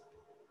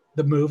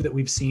the move that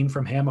we've seen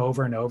from him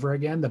over and over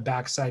again, the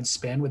backside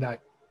spin with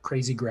that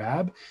crazy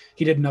grab.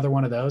 He did another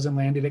one of those and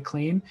landed it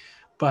clean.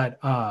 But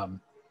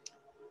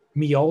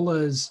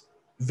Miola's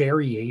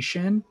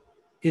variation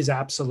is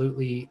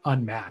absolutely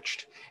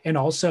unmatched. And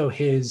also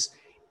his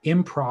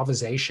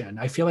improvisation.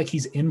 I feel like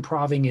he's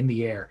improving in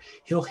the air.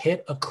 He'll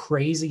hit a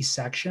crazy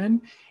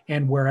section,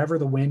 and wherever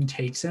the wind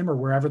takes him or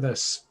wherever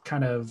this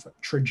kind of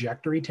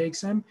trajectory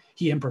takes him,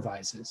 he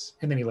improvises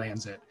and then he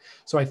lands it.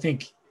 So I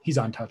think he's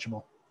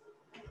untouchable.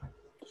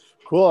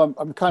 Cool.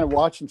 I'm kind of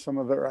watching some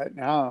of it right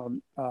now.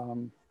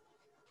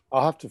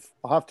 I'll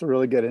have to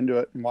really get into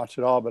it and watch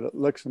it all, but it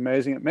looks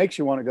amazing. It makes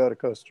you want to go to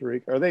Costa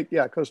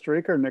Rica. Costa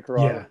Rica or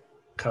Nicaragua? Yeah,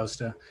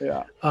 Costa.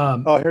 Yeah.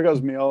 Here goes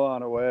Miola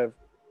on a wave.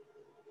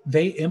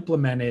 They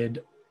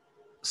implemented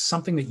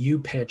something that you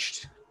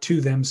pitched to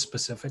them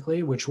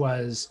specifically, which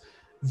was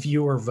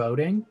viewer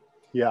voting.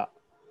 Yeah.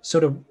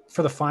 So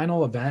for the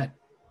final event,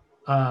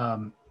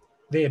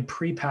 they had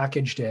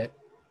prepackaged it,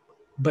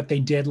 but they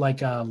did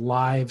like a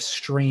live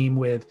stream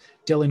with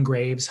Dylan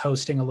Graves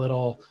hosting a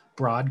little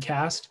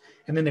broadcast,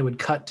 and then they would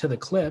cut to the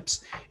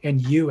clips,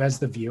 and you as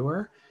the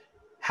viewer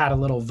had a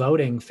little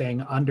voting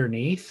thing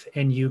underneath,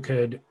 and you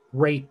could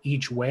rate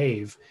each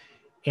wave,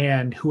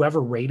 and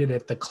whoever rated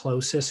it the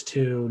closest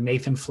to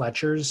Nathan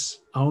Fletcher's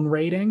own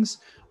ratings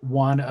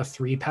won a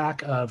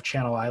 3-pack of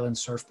Channel Island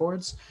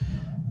surfboards.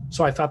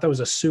 So I thought that was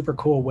a super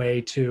cool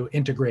way to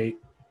integrate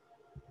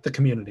the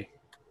community.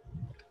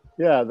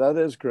 Yeah, that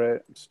is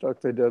great. I'm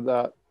stoked they did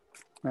that,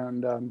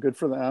 and good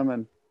for them.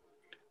 And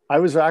I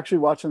was actually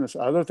watching this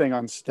other thing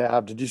on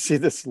Stab. Did you see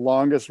this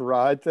longest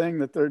ride thing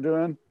that they're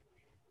doing?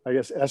 I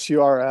guess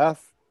SURF.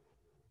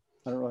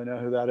 I don't really know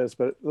who that is,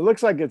 but it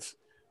looks like it's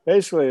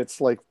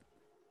like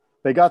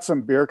they got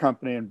some beer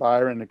company in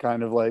Byron to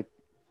kind of like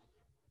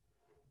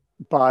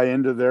buy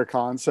into their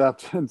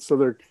concept. And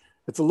so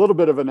it's a little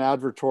bit of an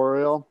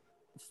advertorial,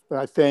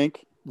 I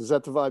think. Is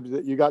that the vibe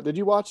that you got? Did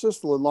you watch this?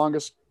 The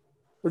longest?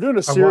 We're doing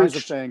a series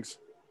of things.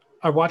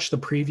 I watched the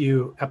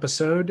preview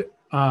episode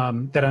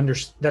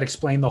that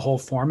explained the whole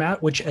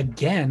format, which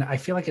again, I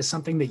feel like is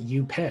something that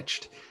you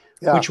pitched,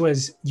 which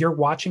was you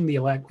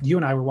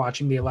and I were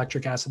watching the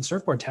electric acid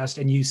surfboard test,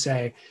 and you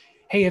say,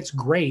 hey, it's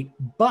great,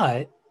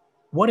 but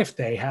what if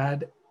they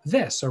had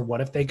this, or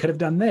what if they could have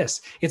done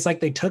this? It's like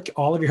they took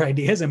all of your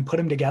ideas and put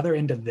them together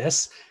into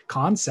this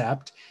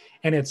concept.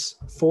 And it's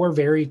 4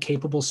 very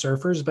capable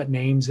surfers, but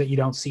names that you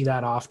don't see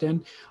that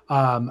often.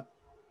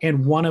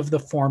 And one of the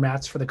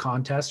formats for the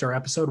contest or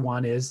episode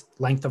 1 is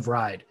length of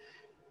ride.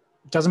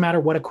 Doesn't matter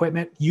what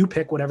equipment, you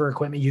pick whatever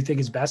equipment you think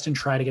is best and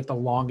try to get the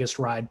longest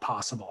ride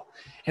possible.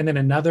 And then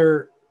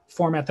another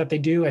format that they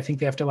do, I think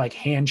they have to like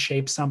hand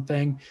shape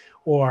something,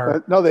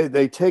 or no,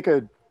 they take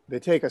a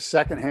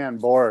secondhand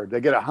board. They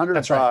get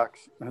 $100 right.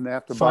 And they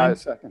have to buy a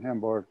secondhand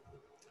board.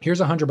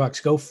 Here's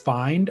 $100. Go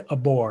find a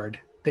board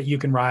that you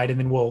can ride, and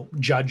then we'll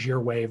judge your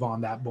wave on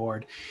that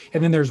board.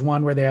 And then there's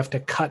one where they have to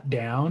cut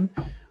down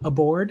a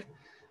board,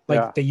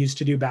 like they used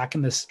to do back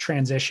in this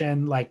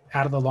transition, like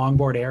out of the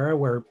longboard era,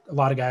 where a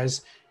lot of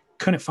guys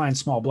couldn't find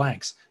small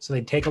blanks. So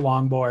they'd take a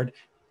longboard,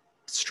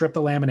 strip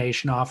the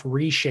lamination off,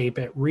 reshape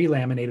it,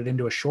 relaminate it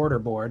into a shorter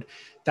board.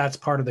 That's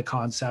part of the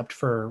concept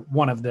for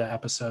one of the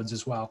episodes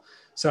as well.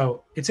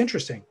 So it's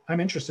interesting.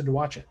 I'm interested to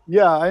watch it.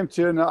 Yeah, I am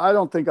too. No, I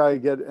don't think I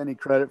get any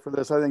credit for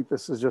this. I think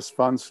this is just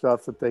fun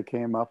stuff that they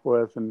came up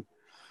with. And,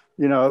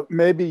 you know,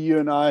 maybe you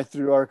and I,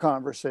 through our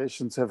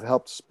conversations, have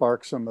helped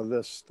spark some of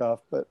this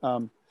stuff. But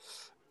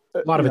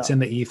a lot of it's in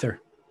the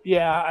ether.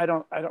 Yeah, I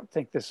don't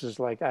think this is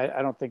like,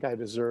 I don't think I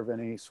deserve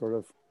any sort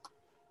of,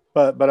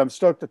 but I'm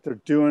stoked that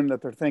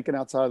they're thinking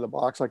outside of the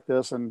box like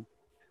this. And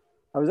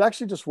I was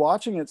actually just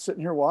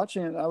sitting here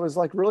watching it. And I was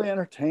like really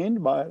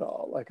entertained by it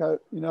all. Like, I'm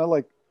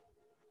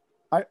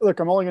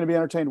only going to be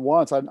entertained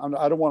once. I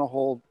don't want a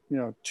whole,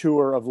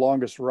 tour of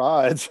longest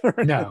rides.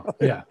 No.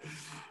 Yeah.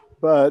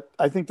 But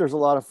I think there's a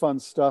lot of fun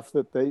stuff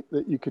that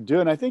you could do.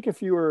 And I think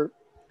if you were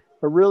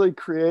a really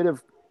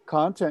creative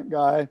content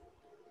guy,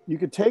 you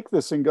could take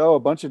this and go a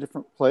bunch of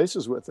different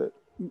places with it.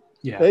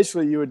 Yeah.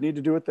 Basically, you would need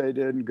to do what they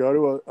did and go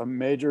to a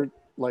major,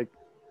 like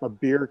a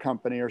beer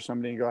company or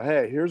somebody, and go,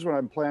 hey, here's what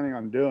I'm planning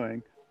on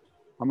doing.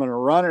 I'm going to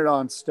run it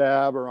on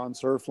Stab or on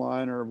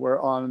Surfline or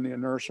on the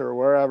Inertia or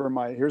wherever.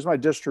 Here's my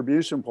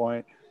distribution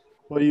point.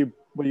 Will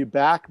you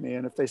back me?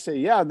 And if they say,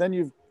 yeah, then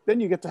you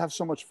get to have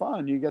so much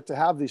fun. You get to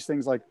have these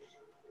things like,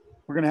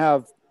 we're going to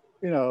have,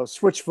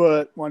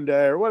 Switchfoot one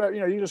day or whatever.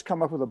 You just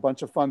come up with a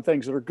bunch of fun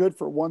things that are good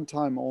for one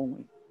time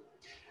only.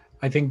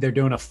 I think they're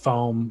doing a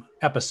foam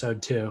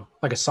episode too,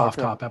 like a soft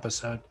top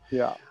episode.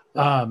 Yeah.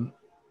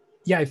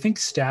 I think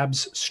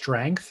Stab's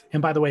strength,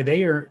 and by the way,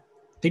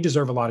 they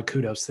deserve a lot of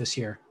kudos this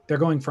year. They're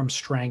going from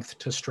strength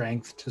to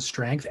strength to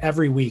strength.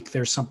 Every week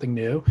there's something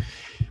new.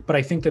 But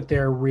I think that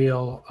their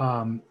real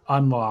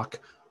unlock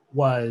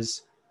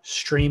was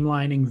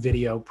streamlining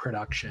video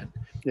production.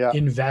 Yeah.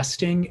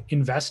 Investing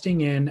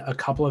in a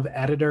couple of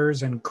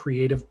editors and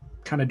creative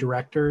kind of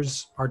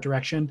directors, art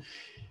direction,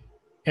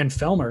 and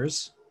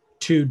filmers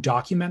to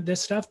document this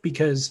stuff,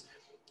 because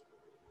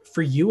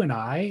for you and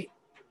I,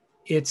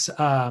 it's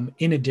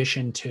in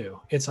addition to,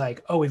 it's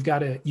like, oh, you've got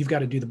to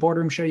do the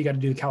boardroom show, you got to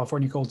do the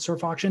California Gold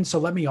Surf Auction. So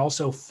let me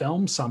also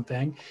film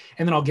something,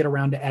 and then I'll get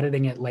around to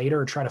editing it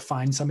later or try to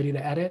find somebody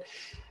to edit.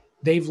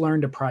 They've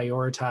learned to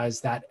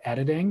prioritize that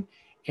editing,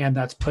 and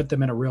that's put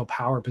them in a real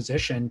power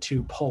position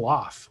to pull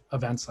off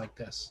events like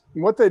this.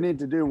 What they need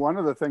to do, one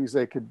of the things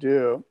they could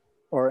do,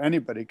 or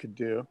anybody could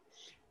do,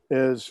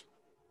 is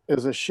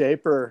a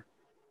shaper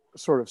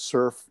sort of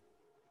surf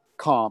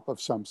comp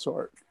of some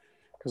sort.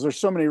 Because there's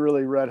so many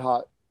really red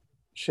hot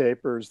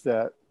shapers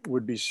that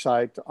would be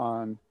psyched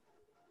on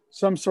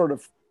some sort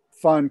of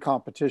fun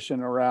competition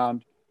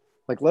around,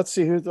 like, let's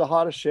see who the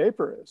hottest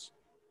shaper is.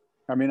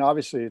 I mean,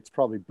 obviously it's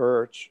probably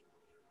Birch,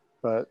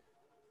 but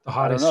the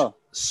hottest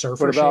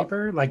surfer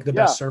shaper, like the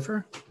best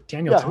surfer,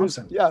 Daniel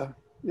Thompson.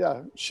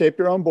 Yeah. Shape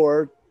your own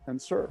board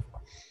and surf,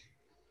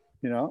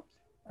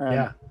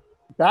 and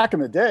back in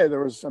the day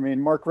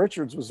Mark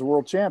Richards was the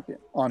world champion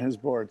on his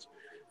boards.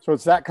 So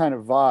it's that kind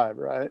of vibe,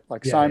 right?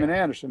 Like Simon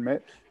Anderson,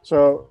 mate.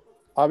 So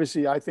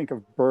obviously I think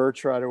of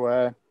Birch right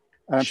away.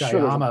 And I'm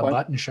Shyama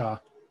Buttonshaw.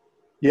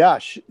 Yeah,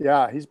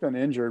 he's been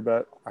injured,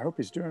 but I hope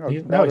he's doing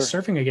okay. No, he's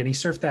surfing again. He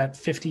surfed that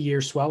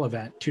 50-year swell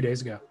event 2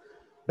 days ago.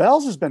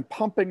 Bells has been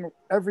pumping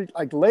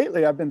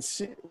lately. I've been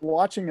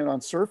watching it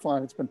on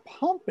Surfline. It's been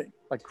pumping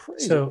like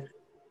crazy. So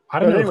I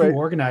don't know who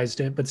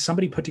organized it, but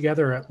somebody put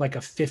together like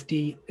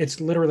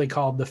it's literally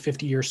called the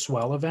 50-year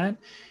swell event.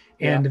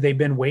 And they've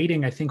been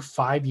waiting, I think,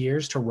 5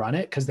 years to run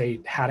it because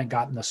they hadn't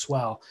gotten the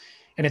swell.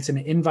 And it's an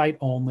invite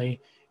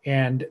only.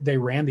 And they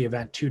ran the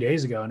event 2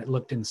 days ago, and it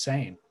looked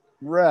insane.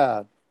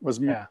 Rad. Was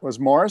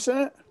Morris in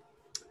it?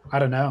 I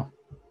don't know.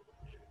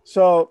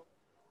 So,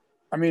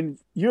 I mean,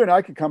 you and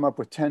I could come up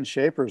with 10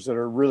 shapers that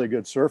are really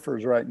good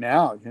surfers right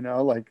now, I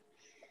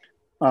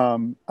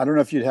don't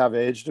know if you'd have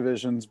age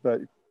divisions,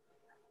 but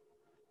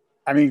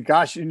I mean,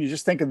 gosh, you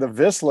just think of the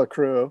Vissla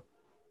crew,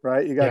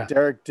 right? You got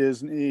Derek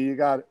Disney, you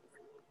got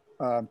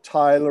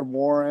Tyler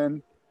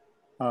Warren,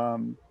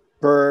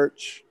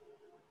 Birch,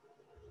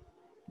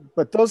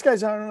 but those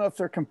guys, I don't know if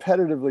they're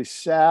competitively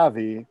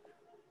savvy.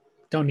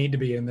 Don't need to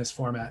be in this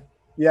format.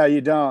 Yeah,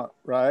 you don't,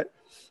 right?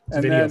 It's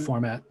a video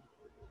format.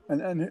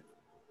 And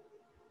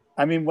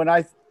I mean, when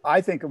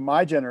I think of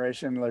my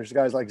generation, there's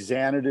guys like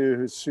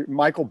Xanadu,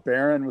 Michael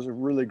Barron was a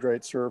really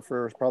great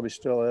surfer, probably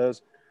still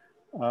is.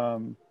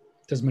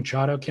 Does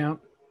Machado count?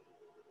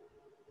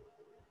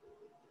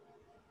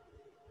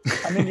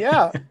 I mean,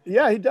 yeah,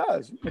 he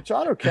does.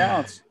 Machado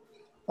counts.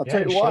 I'll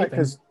tell you why,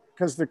 because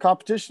the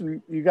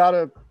competition,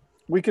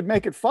 we could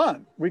make it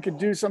fun. We could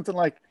do something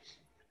like,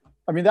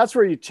 I mean, that's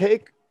where you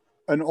take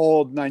an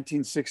old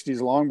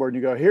 1960s longboard and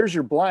you go, here's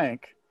your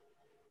blank.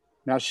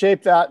 Now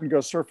shape that and go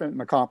surf it in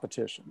the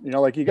competition. You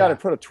got to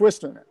put a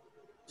twist in it,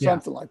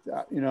 something like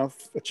that.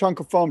 A chunk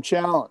of foam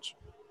challenge.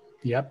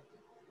 Yep.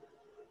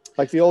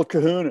 Like the old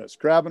kahunas,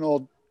 grab an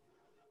old,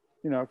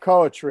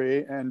 koa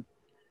tree and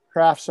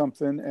craft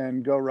something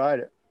and go ride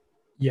it.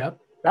 Yep.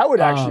 That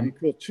would actually be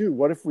cool too.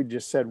 What if we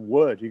just said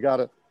wood? You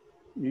got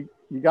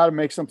to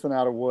make something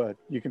out of wood.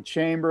 You can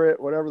chamber it,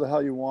 whatever the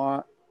hell you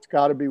want. It's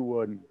got to be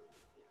wooden.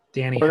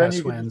 Danny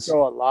Hess wins.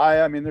 Go at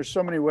Laya. I mean, there's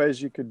so many ways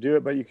you could do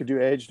it, but you could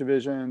do age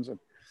divisions, and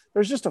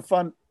there's just a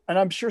fun. And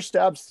I'm sure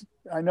Stabs.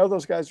 I know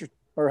those guys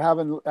are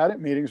having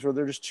edit meetings where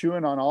they're just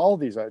chewing on all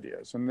these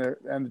ideas,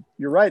 and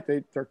you're right.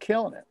 They're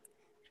killing it.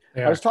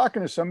 I was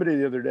talking to somebody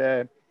the other day,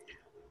 and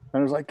I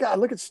was like, God,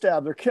 look at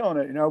Stab. They're killing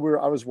it. I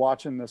was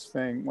watching this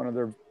thing, one of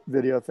their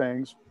video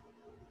things,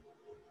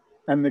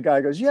 and the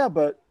guy goes, yeah,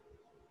 but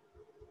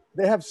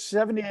they have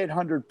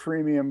 7,800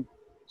 premium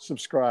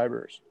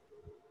subscribers.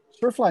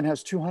 Surfline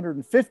has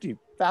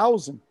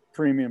 250,000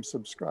 premium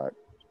subscribers.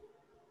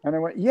 And I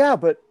went, yeah,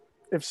 but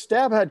if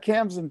Stab had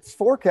cams and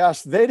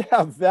forecasts, they'd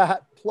have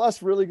that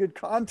plus really good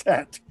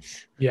content.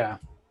 Yeah.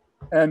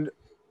 And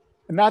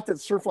not that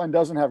Surfline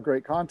doesn't have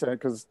great content,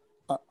 because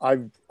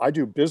I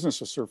do business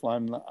with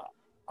Surfline.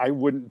 I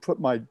wouldn't put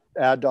my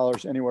ad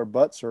dollars anywhere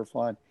but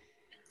Surfline.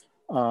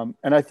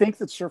 And I think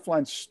that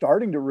Surfline's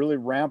starting to really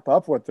ramp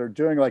up what they're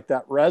doing. Like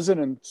that resin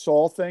and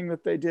soul thing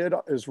that they did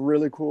is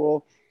really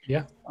cool.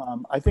 Yeah.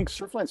 I think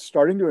Surfline's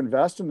starting to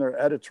invest in their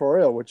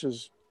editorial, which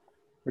is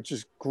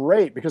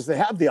great because they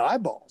have the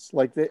eyeballs.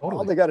 Like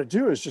all they got to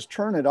do is just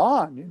turn it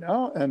on,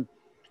 and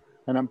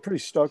I'm pretty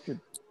stoked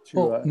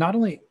to not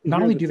only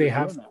do they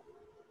have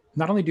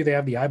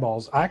the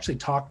eyeballs. I actually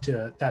talked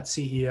to that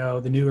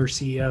CEO, the newer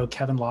CEO,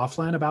 Kevin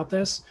Laughlin, about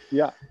this.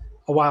 Yeah.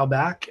 A while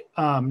back.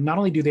 Not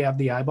only do they have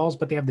the eyeballs,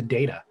 but they have the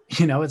data.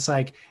 It's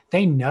like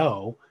they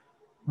know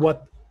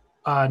what,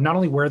 not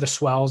only where the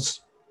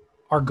swells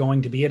are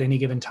going to be at any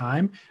given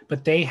time,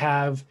 but they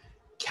have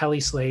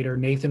Kelly Slater,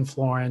 Nathan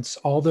Florence,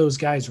 all those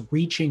guys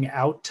reaching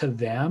out to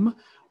them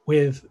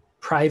with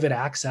private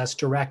access,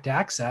 direct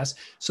access,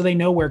 so they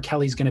know where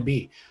Kelly's going to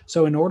be.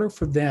 So in order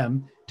for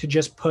them to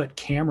just put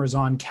cameras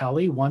on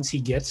Kelly once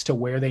he gets to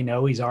where they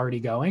know he's already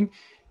going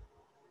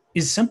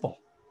is simple.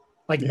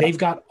 Like they've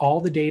got all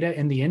the data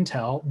and the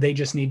intel. They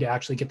just need to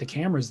actually get the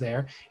cameras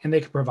there, and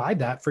they can provide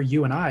that for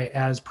you and I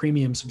as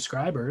premium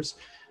subscribers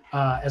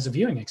as a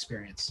viewing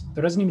experience.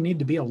 There doesn't even need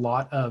to be a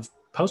lot of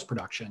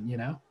post-production, you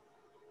know?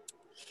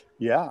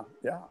 Yeah.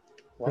 Yeah.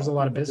 Well, there's a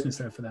lot of business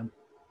there for them.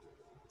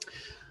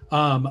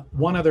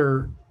 One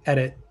other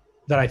edit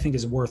that I think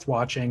is worth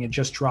watching, it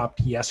just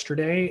dropped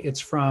yesterday. It's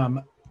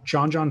from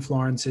John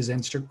Florence's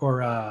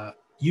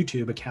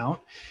YouTube account.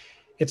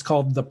 It's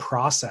called The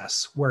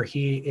Process, where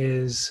he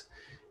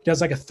does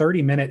like a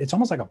 30-minute, it's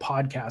almost like a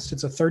podcast.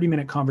 It's a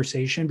 30-minute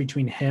conversation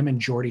between him and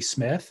Jordy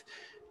Smith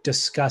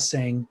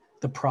discussing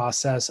the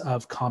process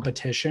of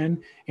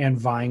competition and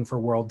vying for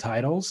world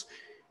titles.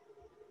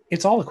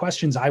 It's all the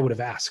questions I would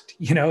have asked.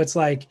 You know, it's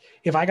like,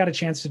 if I got a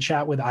chance to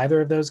chat with either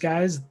of those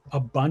guys, a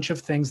bunch of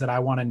things that I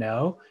want to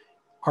know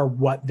are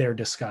what they're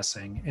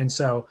discussing. And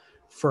so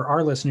for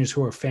our listeners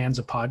who are fans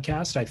of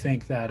podcasts, I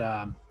think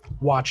that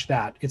watch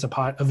that. It's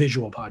a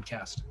visual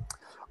podcast.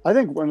 I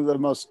think one of the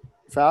most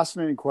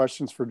fascinating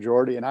questions for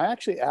Jordy, and I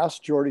actually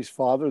asked Jordy's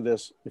father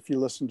this, if you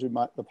listen to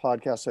the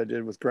podcast I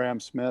did with Graham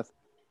Smith,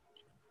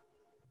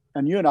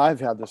 and you and I have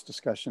had this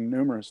discussion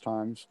numerous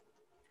times.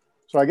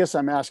 So I guess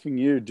I'm asking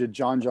you, did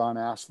John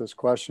ask this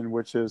question,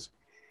 which is,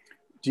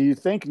 do you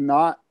think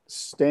not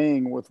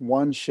staying with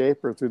one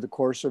shaper through the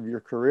course of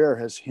your career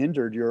has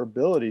hindered your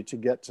ability to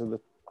get to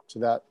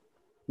that,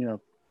 you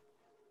know,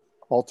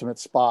 ultimate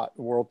spot,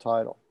 the world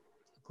title?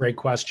 Great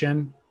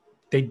question.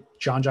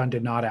 John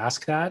did not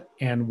ask that.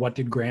 And what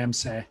did Graham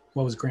say?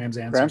 What was Graham's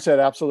answer? Graham said,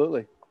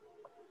 absolutely.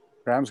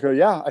 Graham's go,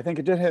 yeah, I think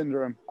it did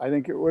hinder him. I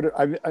think it would.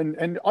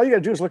 And all you got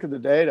to do is look at the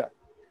data.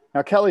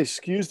 Now, Kelly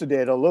skews the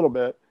data a little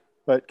bit,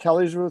 but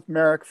Kelly's with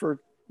Merrick for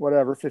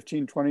whatever,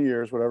 15, 20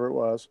 years, whatever it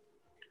was.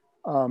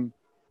 John's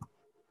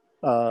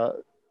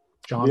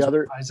the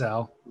other,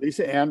 Eisel.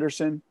 Lisa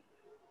Anderson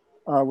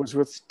was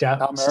with Steph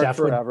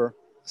forever.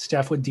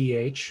 Steph with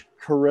DH.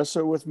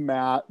 Carissa with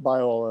Matt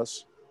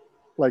Biolis.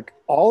 Like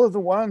all of the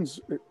ones,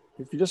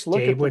 if you just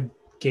look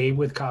Gabe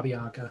with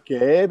Cabianca.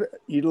 Gabe,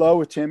 Edelo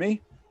with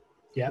Timmy.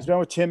 Yeah. He's been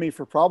with Timmy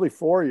for probably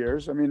 4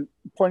 years. I mean,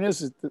 the point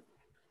is that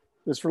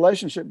this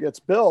relationship gets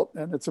built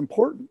and it's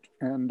important,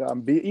 and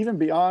even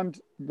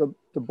beyond the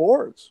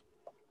boards.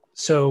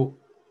 So,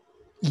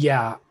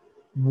 yeah,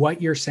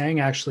 what you're saying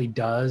actually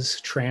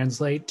does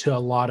translate to a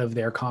lot of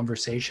their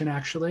conversation,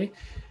 actually,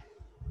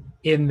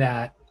 in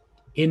that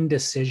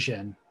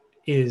indecision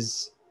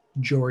is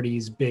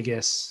Jordy's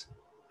biggest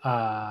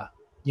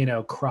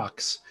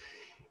crux.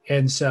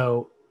 And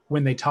so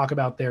when they talk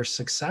about their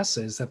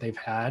successes that they've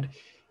had,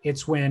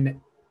 it's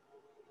when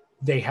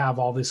they have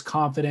all this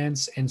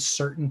confidence and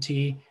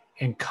certainty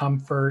and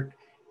comfort,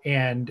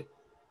 and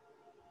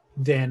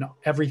then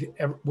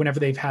whenever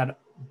they've had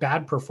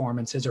bad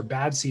performances or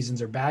bad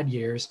seasons or bad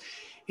years,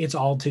 it's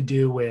all to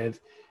do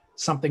with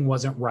something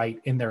wasn't right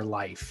in their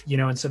life, you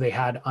know? And so they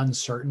had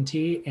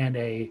uncertainty and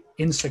a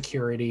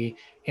insecurity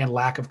and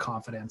lack of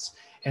confidence.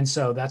 And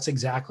so that's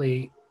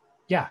exactly,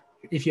 yeah,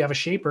 if you have a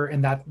shaper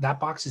and that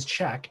box is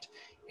checked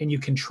and you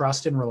can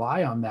trust and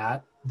rely on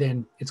that,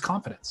 then it's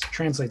confidence. It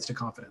translates to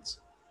confidence.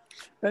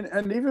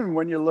 And even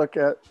when you look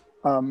at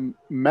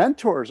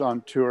mentors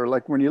on tour,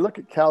 like when you look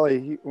at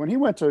Kelly, when he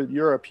went to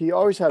Europe, he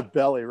always had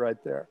Belly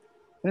right there.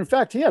 And in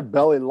fact, he had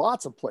Belly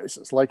lots of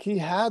places. Like he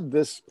had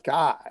this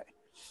guy,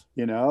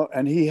 you know,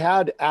 and he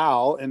had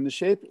Al in the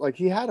shape, like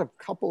he had a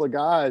couple of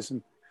guys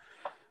and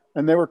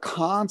they were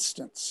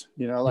constants,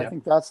 you know, I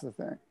think that's the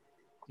thing.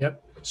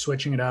 Yep.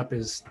 Switching it up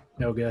is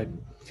no good.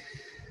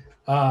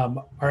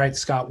 All right,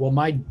 Scott. Well,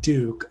 my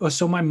Duke.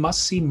 So my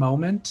must-see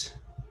moment,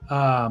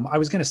 I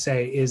was going to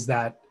say, is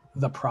that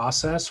The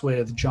Process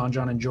with John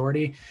and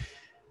Jordy.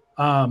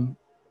 And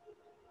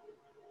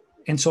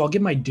so I'll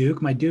give my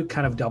Duke. My Duke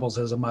kind of doubles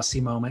as a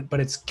must-see moment, but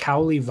it's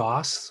Cowley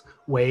Voss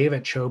wave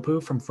at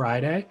Chopu from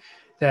Friday,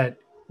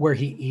 where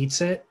he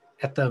eats it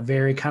at the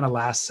very kind of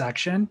last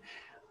section.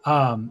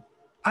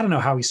 I don't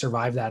know how he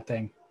survived that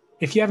thing.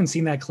 If you haven't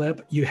seen that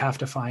clip, you have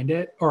to find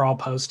it, or I'll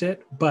post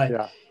it.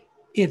 But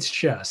it's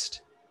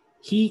just,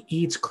 he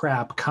eats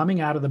crap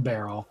coming out of the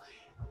barrel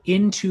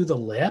into the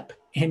lip,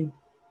 and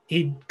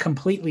it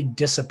completely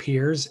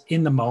disappears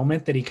in the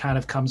moment that he kind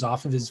of comes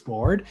off of his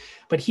board.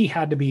 But he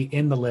had to be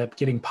in the lip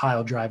getting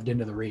pile drived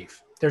into the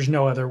reef. There's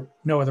no other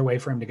way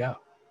for him to go.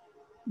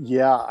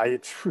 Yeah,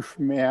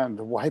 man,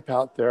 the wipe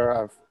out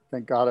there,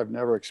 thank God I've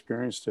never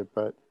experienced it,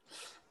 but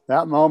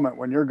that moment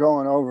when you're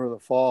going over the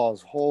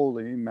falls,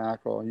 holy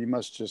mackerel, you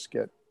must just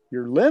get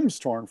your limbs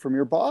torn from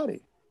your body.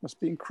 It must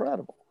be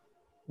incredible.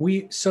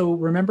 So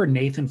remember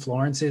Nathan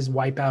Florence's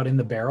wipeout in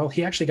the barrel?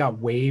 He actually got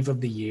Wave of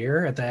the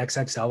Year at the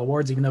XXL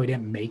Awards, even though he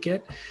didn't make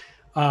it.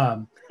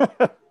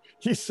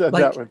 He said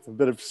that with a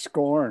bit of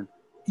scorn.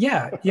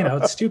 Yeah,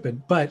 it's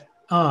stupid, but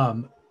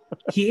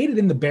he ate it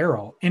in the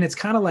barrel, and it's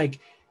kind of like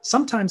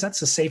sometimes that's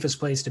the safest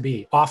place to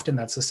be. Often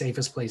that's the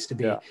safest place to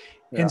be. Yeah.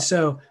 And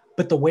so,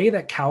 but the way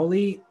that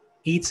Cowley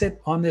eats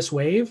it on this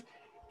wave,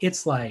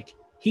 it's like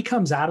he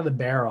comes out of the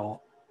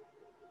barrel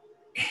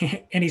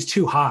and he's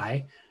too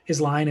high.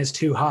 His line is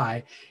too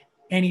high.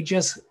 And he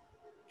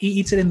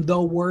eats it in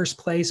the worst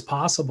place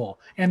possible.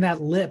 And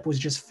that lip was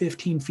just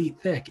 15 feet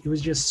thick. It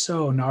was just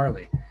so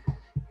gnarly.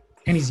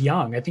 And he's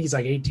young. I think he's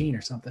like 18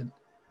 or something.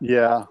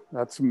 Yeah,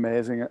 that's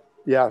amazing.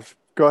 Yeah,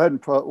 go ahead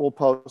and we'll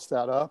post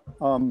that up.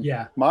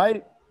 Yeah.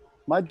 My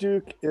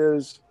Duke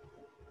is,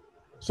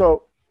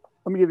 so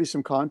let me give you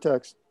some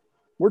context.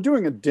 We're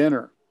doing a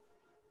dinner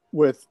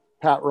with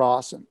Pat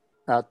Rawson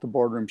at the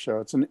Boardroom Show.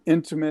 It's an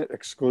intimate,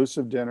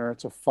 exclusive dinner.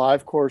 It's a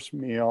 5-course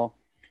meal,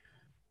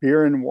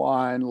 beer and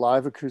wine,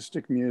 live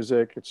acoustic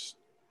music.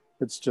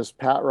 It's just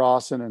Pat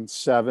Rawson and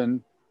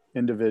 7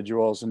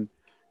 individuals, and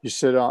you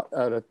sit at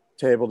a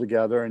table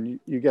together, and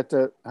you get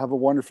to have a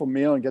wonderful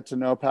meal and get to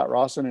know Pat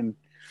Rawson and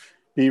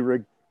be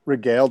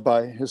regaled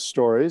by his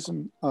stories.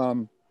 And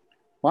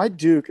my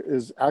Duke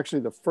is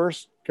actually the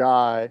first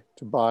guy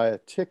to buy a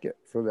ticket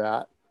for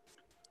that.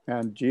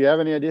 And do you have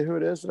any idea who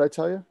it is? Did I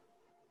tell you?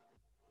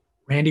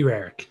 Randy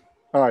Rarick.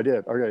 Oh, I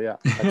did. Okay, yeah.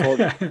 I told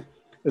you.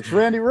 It's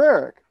Randy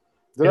Rarick.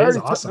 Did I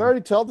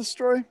already tell the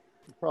story?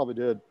 I probably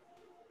did.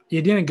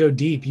 You didn't go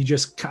deep.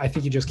 I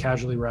think you just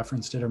casually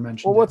referenced it or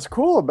mentioned it. Well, what's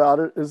cool about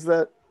it is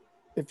that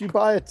if you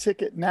buy a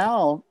ticket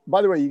now,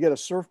 by the way, you get a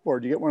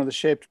surfboard. You get one of the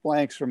shaped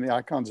blanks from the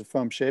Icons of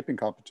Foam shaping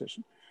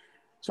competition.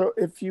 So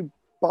if you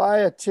buy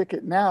a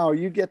ticket now,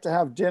 you get to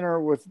have dinner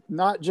with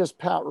not just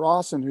Pat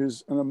Rawson,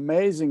 who's an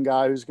amazing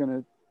guy who's going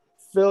to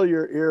fill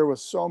your ear with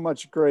so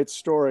much great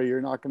story,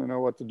 you're not going to know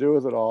what to do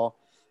with it all.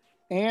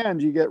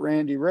 And you get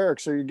Randy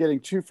Rarick. So you're getting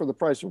 2 for the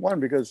price of 1,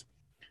 because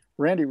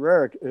Randy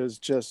Rarick is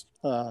just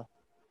a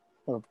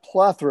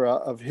plethora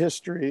of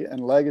history and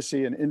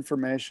legacy and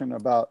information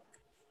about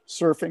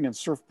surfing and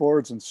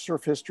surfboards and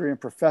surf history and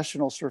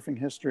professional surfing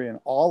history and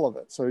all of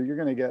it. So you're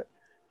going to get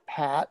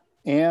Pat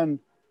and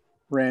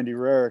Randy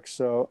Rarick.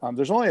 So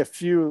there's only a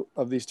few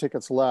of these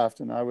tickets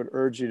left, and I would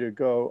urge you to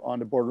go on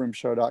to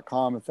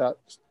boardroomshow.com if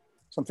that's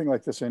something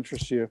like this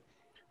interests you,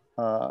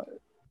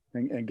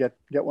 and get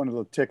one of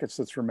the tickets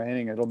that's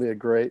remaining. It'll be a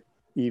great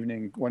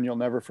evening, one you'll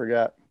never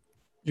forget.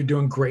 You're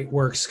doing great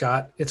work,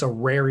 Scott. It's a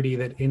rarity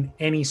that in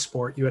any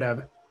sport you would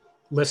have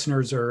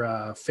listeners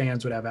or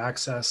fans would have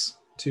access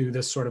to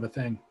this sort of a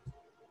thing.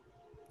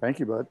 Thank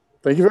you, bud.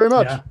 Thank you very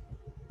much. Yeah.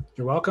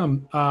 You're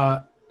welcome.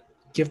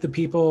 Give the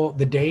people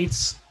the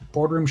dates,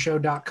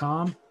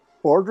 boardroomshow.com.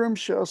 Boardroom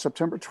Show,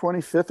 September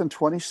 25th and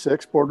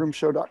 26th,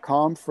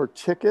 boardroomshow.com for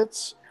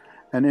tickets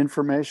and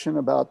information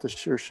about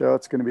this year's show.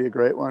 It's going to be a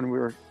great one.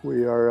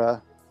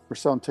 We're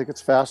selling tickets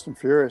fast and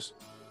furious.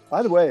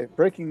 By the way,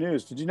 breaking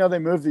news. Did you know they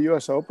moved the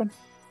US Open?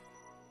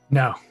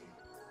 No.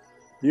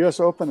 The US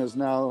Open is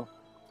now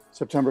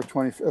September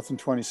 25th and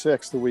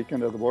 26th, the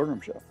weekend of the Boardroom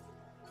Show.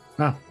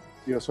 Huh.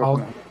 US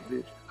Open on the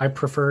beach. I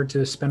prefer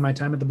to spend my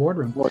time at the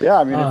Boardroom. Well, yeah.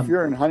 I mean, if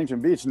you're in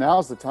Huntington Beach,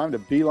 now's the time to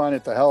beeline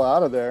it the hell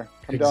out of there.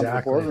 Come down to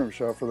the Boardroom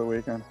Show for the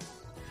weekend.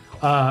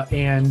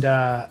 And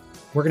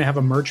we're going to have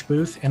a merch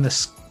booth, and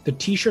the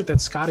t-shirt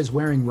that Scott is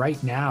wearing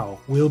right now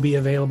will be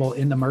available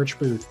in the merch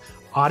booth.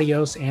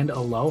 Adios and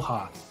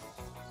aloha.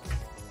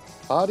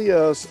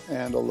 Adios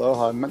and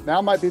aloha.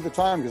 Now might be the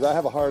time, because I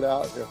have a hard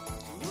out here.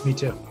 Me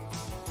too.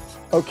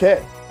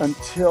 Okay.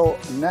 Until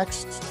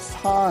next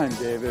time,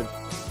 David.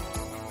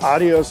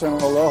 Adios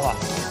and aloha.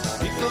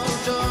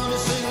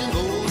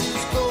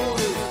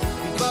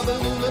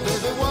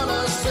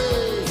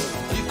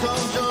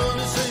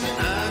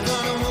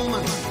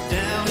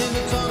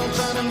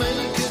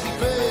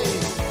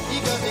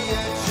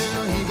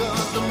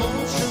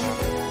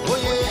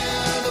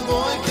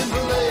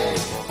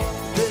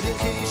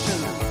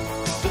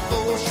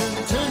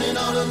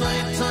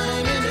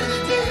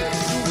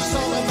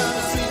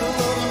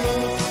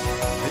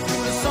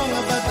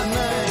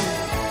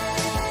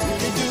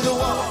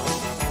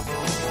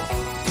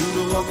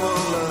 Walk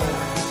on love.